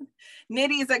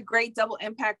 Nitty is a great double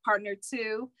impact partner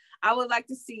too. I would like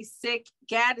to see Sick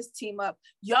Gaddis team up.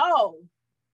 Yo,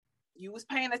 you was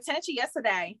paying attention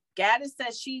yesterday. Gaddis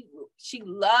said she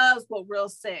loves what Real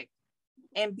Sick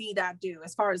and B-Dot do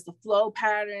as far as the flow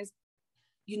patterns,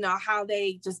 you know, how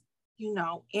they just, you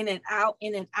know, in and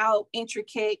out,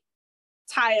 intricate,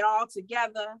 tie it all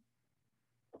together.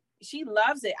 She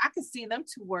loves it. I could see them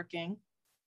two working.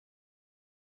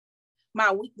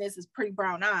 My weakness is pretty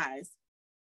brown eyes.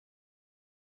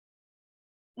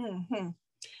 Mm-hmm.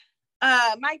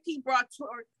 Mike P brought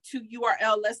to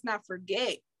URL. Let's not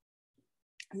forget.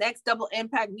 Next double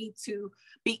impact need to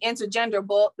be intergender.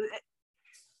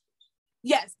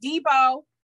 Yes, Debo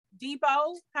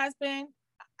has been.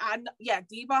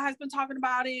 Debo has been talking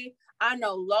about it. I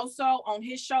know Loso on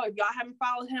his show. If y'all haven't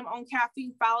followed him on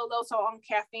Caffeine, follow Loso on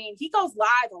Caffeine. He goes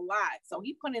live a lot, so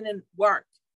he putting in work.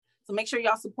 So make sure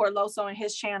y'all support Loso on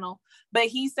his channel. But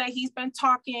he said he's been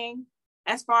talking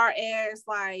as far as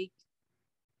like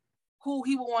who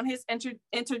he would want his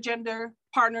intergender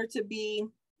partner to be.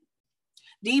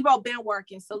 Debo been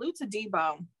working. Salute to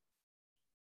Debo.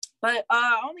 But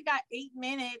I only got 8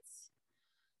 minutes.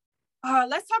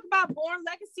 Let's talk about Born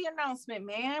Legacy announcement,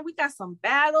 man. We got some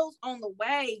battles on the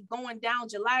way going down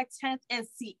July 10th in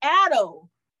Seattle.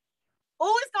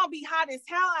 Oh, it's gonna be hot as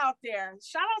hell out there.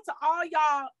 Shout out to all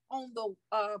y'all on the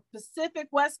Pacific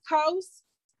West Coast.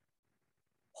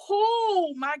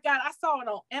 Oh my God, I saw it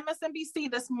on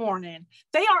MSNBC this morning.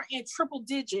 They are in triple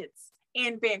digits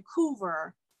in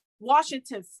Vancouver,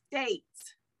 Washington State.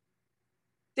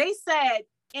 They said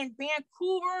in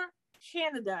Vancouver,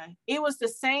 Canada, it was the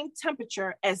same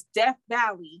temperature as Death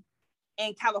Valley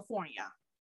in California.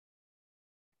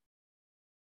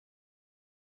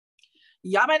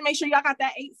 Y'all better make sure y'all got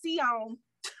that 8C on.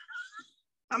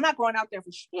 I'm not going out there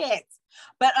for shit.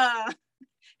 But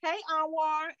hey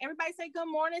Anwar. Everybody say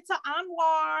good morning to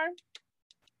Anwar.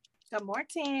 Good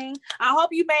morning. I hope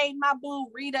you made my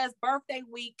boo Rita's birthday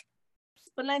week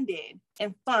splendid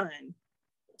and fun.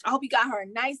 I hope you got her a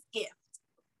nice gift.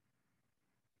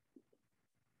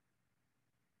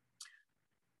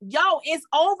 Yo, it's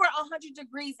over 100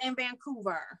 degrees in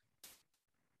Vancouver.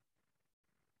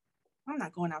 I'm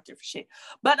not going out there for shit.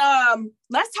 But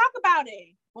let's talk about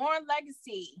it. Born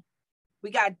Legacy.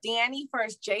 We got Danny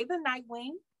versus Jay the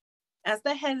Nightwing as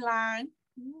the headline.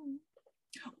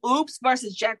 Oops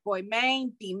versus Jack Boy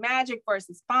Maine. D Magic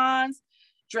versus Fonz.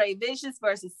 Dre Vicious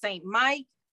versus Saint Mike.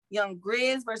 Young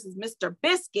Grizz versus Mr.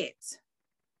 Biscuit.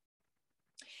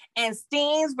 And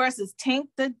Steens versus Tink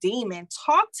the Demon.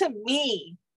 Talk to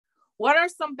me. What are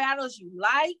some battles you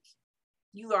like?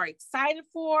 You are excited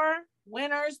for?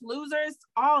 Winners, losers,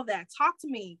 all that. Talk to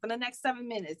me for the next 7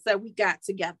 minutes that we got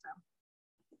together.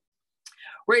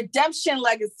 Redemption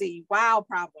Legacy. Wow,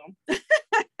 problem.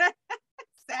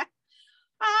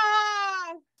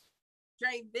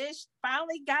 Dre Vish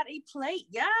finally got a plate.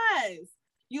 Yes.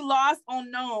 You lost on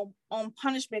Gnome on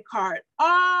punishment card.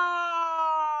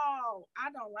 Oh, I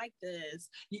don't like this.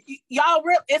 Y'all,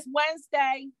 it's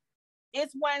Wednesday.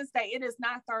 It's Wednesday. It is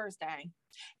not Thursday.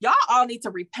 Y'all all need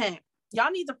to repent. Y'all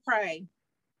need to pray.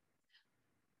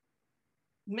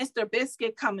 Mr.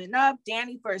 Biscuit coming up.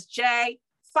 Danny versus Jay.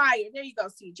 Fire. There you go,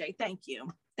 CJ. Thank you.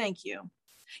 Thank you.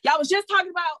 Y'all was just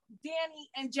talking about Danny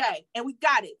and Jay, and we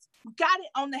got it. We got it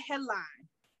on the headline.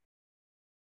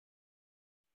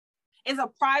 It's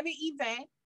a private event.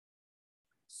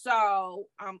 So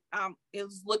it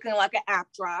was looking like an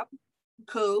app drop.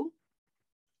 Cool.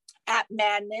 App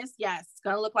madness. Yes, it's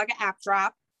gonna look like an app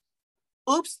drop.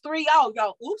 Oops 3-0.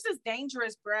 Yo, Oops is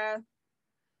dangerous, bruh.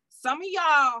 Some of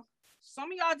y'all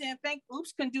didn't think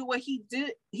Oops can do what he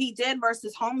did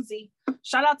versus Holmesy.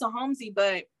 Shout out to Holmesy,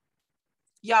 but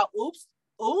y'all, Oops.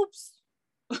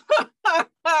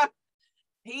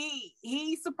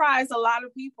 he surprised a lot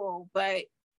of people, but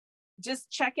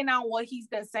just checking out what he's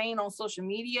been saying on social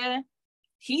media,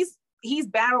 he's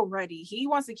battle ready. He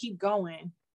wants to keep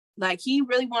going. Like, he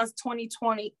really wants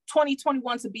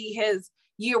 2021 to be his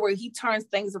year where he turns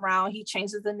things around. He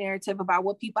changes the narrative about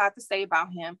what people have to say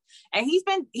about him. And he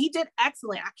did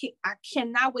excellent. I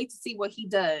cannot wait to see what he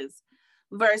does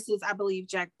versus, I believe,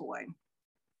 Jack Boy.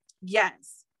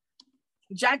 Yes.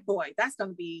 Jack Boy. That's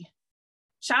going to be,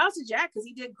 shout out to Jack, because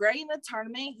he did great in the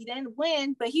tournament. He didn't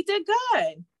win, but he did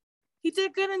good. He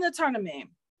did good in the tournament.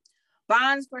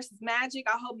 Bonds versus Magic.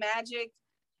 I hope Magic,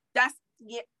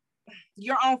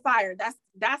 you're on fire. That's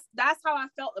how I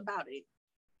felt about it.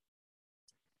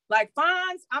 Like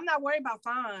Fonz, I'm not worried about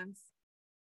Fonz.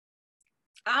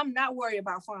 I'm not worried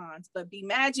about Fonz, but B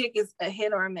Magic is a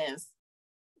hit or a miss.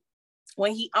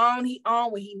 When he on, he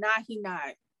on. When he not, he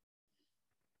not.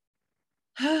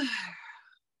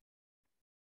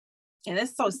 And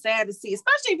it's so sad to see,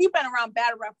 especially if you've been around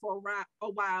battle rap for a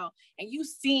while and you've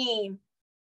seen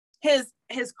his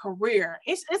career.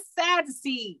 It's sad to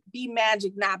see B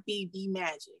Magic not be B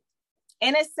Magic.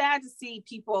 And it's sad to see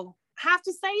people have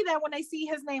to say that when they see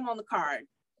his name on the card.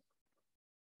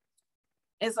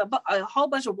 It's a whole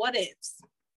bunch of what ifs.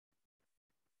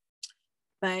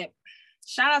 But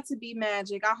shout out to B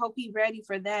Magic. I hope he's ready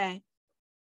for that.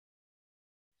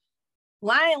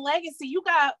 Lion Legacy, you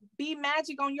got B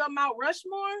Magic on your Mount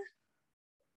Rushmore?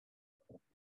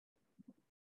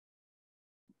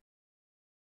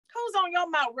 Who's on your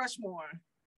Mount Rushmore?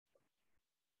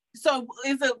 So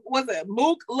was it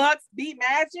Mook, Lux, B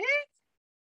Magic?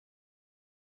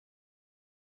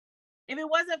 If it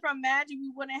wasn't from Magic,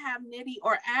 we wouldn't have Nitty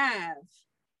or Av.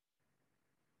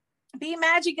 B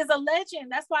Magic is a legend.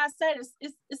 That's why I said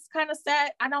it's kind of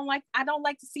sad. I don't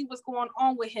like to see what's going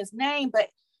on with his name, but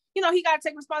you know, he got to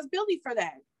take responsibility for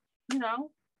that, you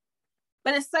know,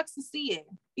 but it sucks to see it.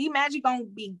 B Magic gonna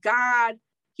be God.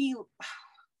 B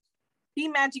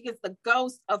Magic is the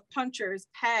ghost of Puncher's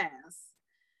past.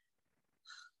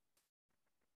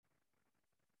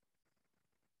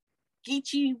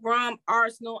 Geechee, Rum,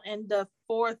 Arsenal, and the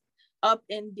fourth up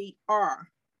in the R.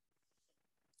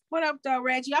 What up, though,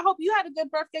 Reggie? I hope you had a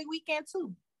good birthday weekend,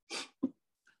 too.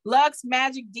 Lux,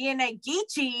 Magic, DNA,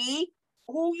 Geechee.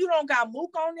 Who you don't got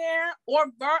Mook on there? Or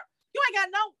Vert? You ain't got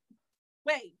no...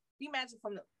 Wait, B Magic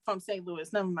from St.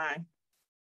 Louis. Never mind.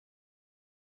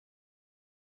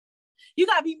 You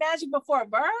got B Magic before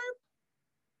Verb?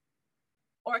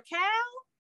 Or Cal?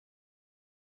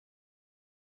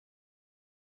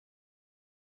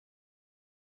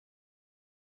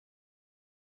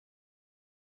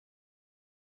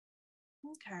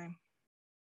 Okay.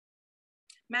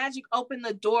 Magic opened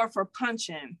the door for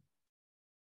punching.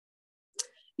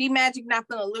 B Magic not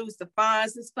gonna lose to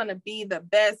Fonz. It's gonna be the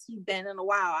best he's been in a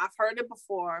while. I've heard it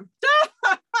before.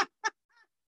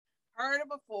 Heard it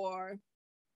before.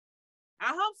 I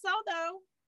hope so, though.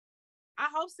 I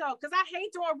hope so, because I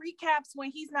hate doing recaps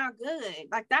when he's not good.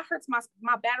 Like, that hurts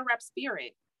my battle rap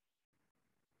spirit.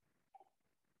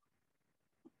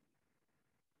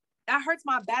 That hurts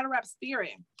my battle rap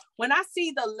spirit. When I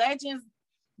see the legends,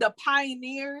 the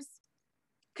pioneers,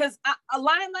 because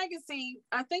Lion Legacy,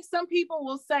 I think some people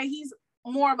will say he's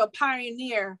more of a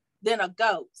pioneer than a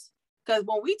goat. Because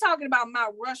when we talking about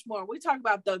Mount Rushmore, we talking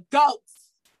about the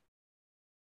goats.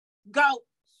 Goats.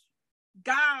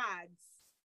 Gods.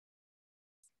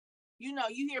 You know,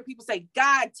 you hear people say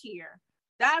God tier.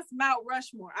 That's Mount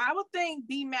Rushmore. I would think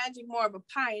B Magic more of a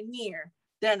pioneer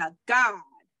than a God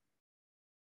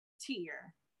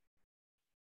tier.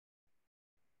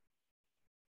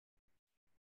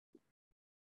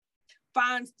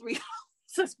 Fonz 3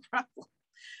 problem.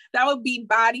 That would be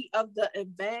body of the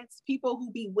events. People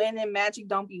who be winning, Magic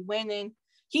don't be winning.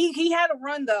 He had a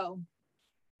run though.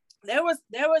 There was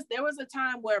a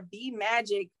time where B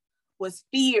Magic was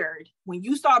feared. When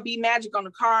you saw B Magic on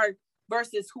the card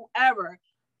versus whoever,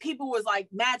 people was like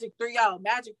Magic 3-0,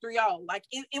 Magic 3-0. Like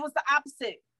it was the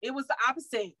opposite. It was the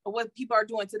opposite of what people are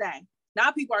doing today.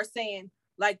 Now people are saying,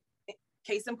 like,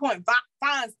 case in point,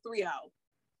 Fonz 3-0.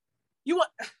 You want,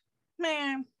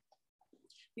 man,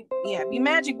 yeah, B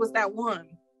Magic was that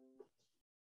one.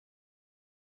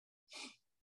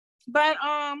 But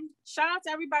shout out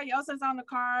to everybody else that's on the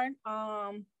card.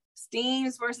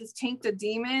 Steams versus Tink the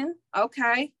Demon.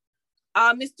 Okay.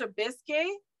 Mr. Biscuit.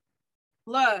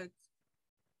 Look,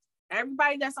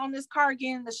 everybody that's on this card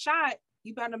getting the shot,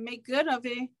 you better make good of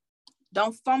it.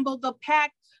 Don't fumble the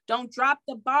pack. Don't drop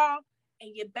the ball.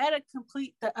 And you better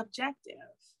complete the objective.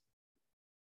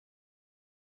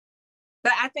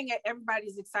 But I think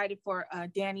everybody's excited for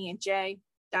Danny and Jay.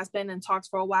 That's been in talks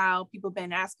for a while. People have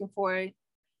been asking for it.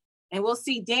 And we'll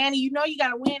see. Danny, you know you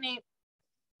got to win it.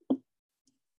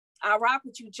 I rock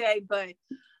with you, Jay, but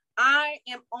I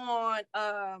am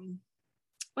on,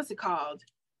 what's it called?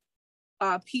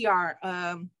 PR.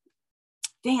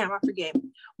 Damn, I forget.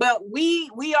 But we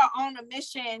are on a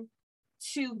mission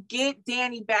to get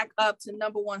Danny back up to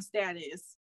 #1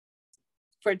 status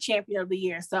for Champion of the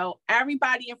Year. So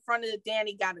everybody in front of the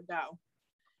Danny got to go.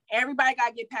 Everybody got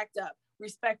to get packed up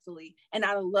respectfully and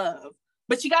out of love.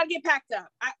 But you got to get packed up.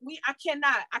 I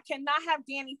cannot have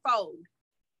Danny fold.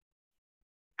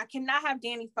 I cannot have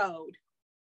Danny fold.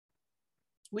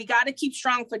 We got to keep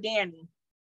strong for Danny.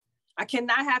 I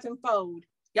cannot have him fold.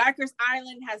 Yikers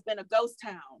Island has been a ghost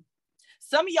town.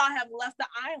 Some of y'all have left the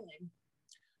island.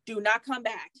 Do not come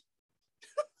back.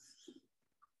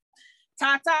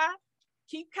 Tata,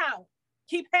 keep count.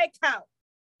 Keep head count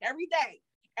every day.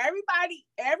 Everybody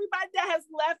that has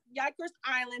left Yikers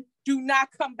Island, do not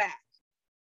come back.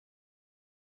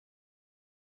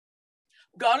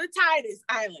 Go to Titus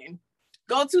Island.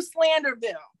 Go to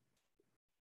Slenderville.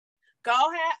 Go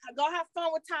have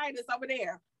fun with Titus over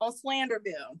there on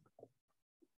Slenderville.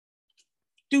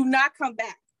 Do not come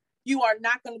back. You are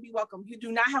not going to be welcome. You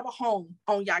do not have a home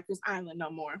on Yikers Island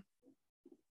no more.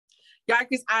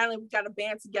 Yikers Island, we got to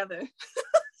band together.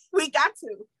 We got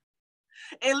to.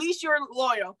 At least you're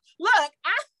loyal. Look,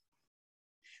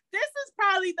 this is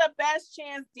probably the best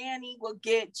chance Danny will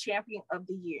get champion of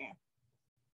the year.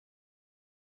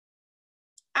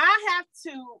 I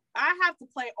have to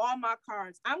play all my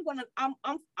cards. I'm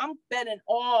betting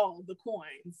all the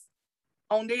coins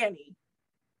on Danny.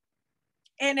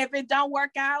 And if it don't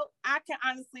work out, I can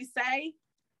honestly say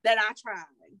that I tried.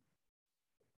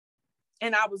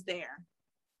 And I was there.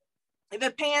 If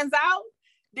it pans out,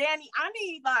 Danny, I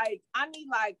need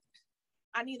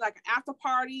an after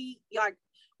party. Like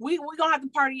we gonna have to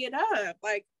party it up.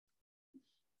 Like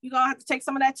you gonna have to take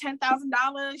some of that $10,000.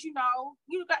 You know,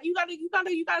 you gotta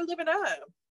live it up.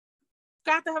 You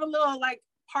got to have a little like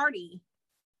party,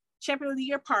 champion of the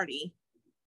year party.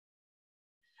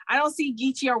 I don't see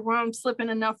Geechee or Rum slipping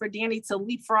enough for Danny to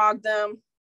leapfrog them.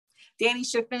 Danny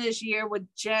should finish year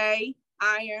with J,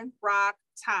 Iron, Rock,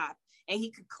 Top, and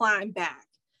he could climb back.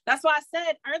 That's why I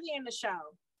said earlier in the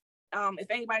show, if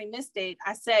anybody missed it,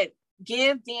 I said,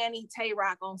 give Danny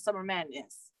Tay-Rock on Summer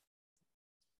Madness.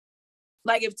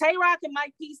 Like if Tay-Rock and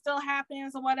Mike P still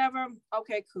happens or whatever,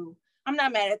 okay, cool. I'm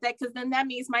not mad at that because then that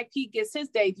means Mike P gets his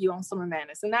debut on Summer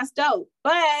Madness, and that's dope.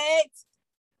 But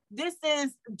this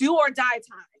is do or die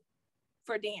time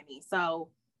for Danny. So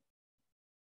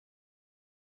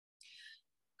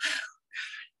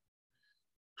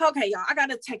okay, y'all, I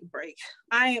gotta take a break.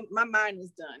 My mind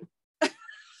is done.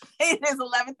 It is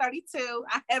 11:32.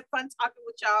 I had fun talking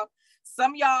with y'all.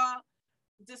 Some of y'all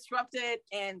disrupted,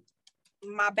 and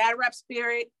my bad rap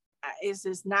spirit is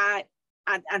just not.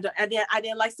 I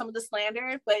didn't like some of the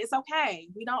slander, but it's okay.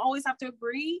 We don't always have to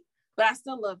agree, but I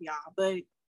still love y'all. But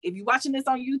if you're watching this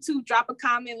on YouTube, drop a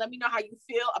comment. Let me know how you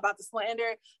feel about the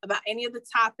slander, about any of the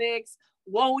topics.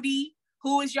 Wody,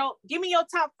 give me your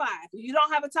top 5. If you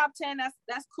don't have a top 10,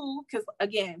 that's cool. Because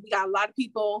again, we got a lot of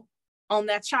people on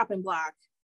that chopping block.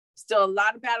 Still a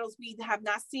lot of battles we have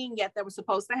not seen yet that were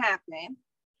supposed to happen.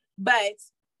 But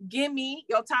give me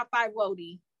your top 5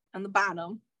 Wody on the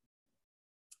bottom.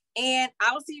 And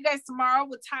I will see you guys tomorrow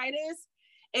with Titus.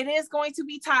 It is going to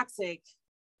be toxic.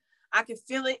 I can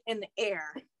feel it in the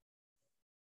air.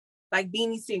 Like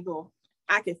Beanie Siegel.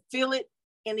 I can feel it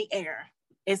in the air.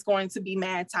 It's going to be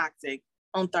mad toxic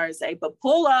on Thursday. But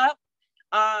pull up.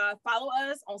 Follow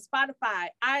us on Spotify,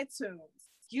 iTunes,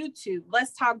 YouTube.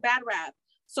 Let's Talk Bad Rap.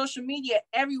 Social media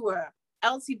everywhere.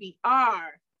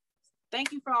 LTBR.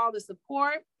 Thank you for all the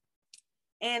support.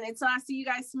 And until I see you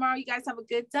guys tomorrow, you guys have a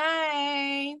good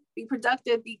day. Be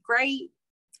productive. Be great.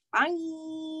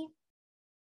 Bye.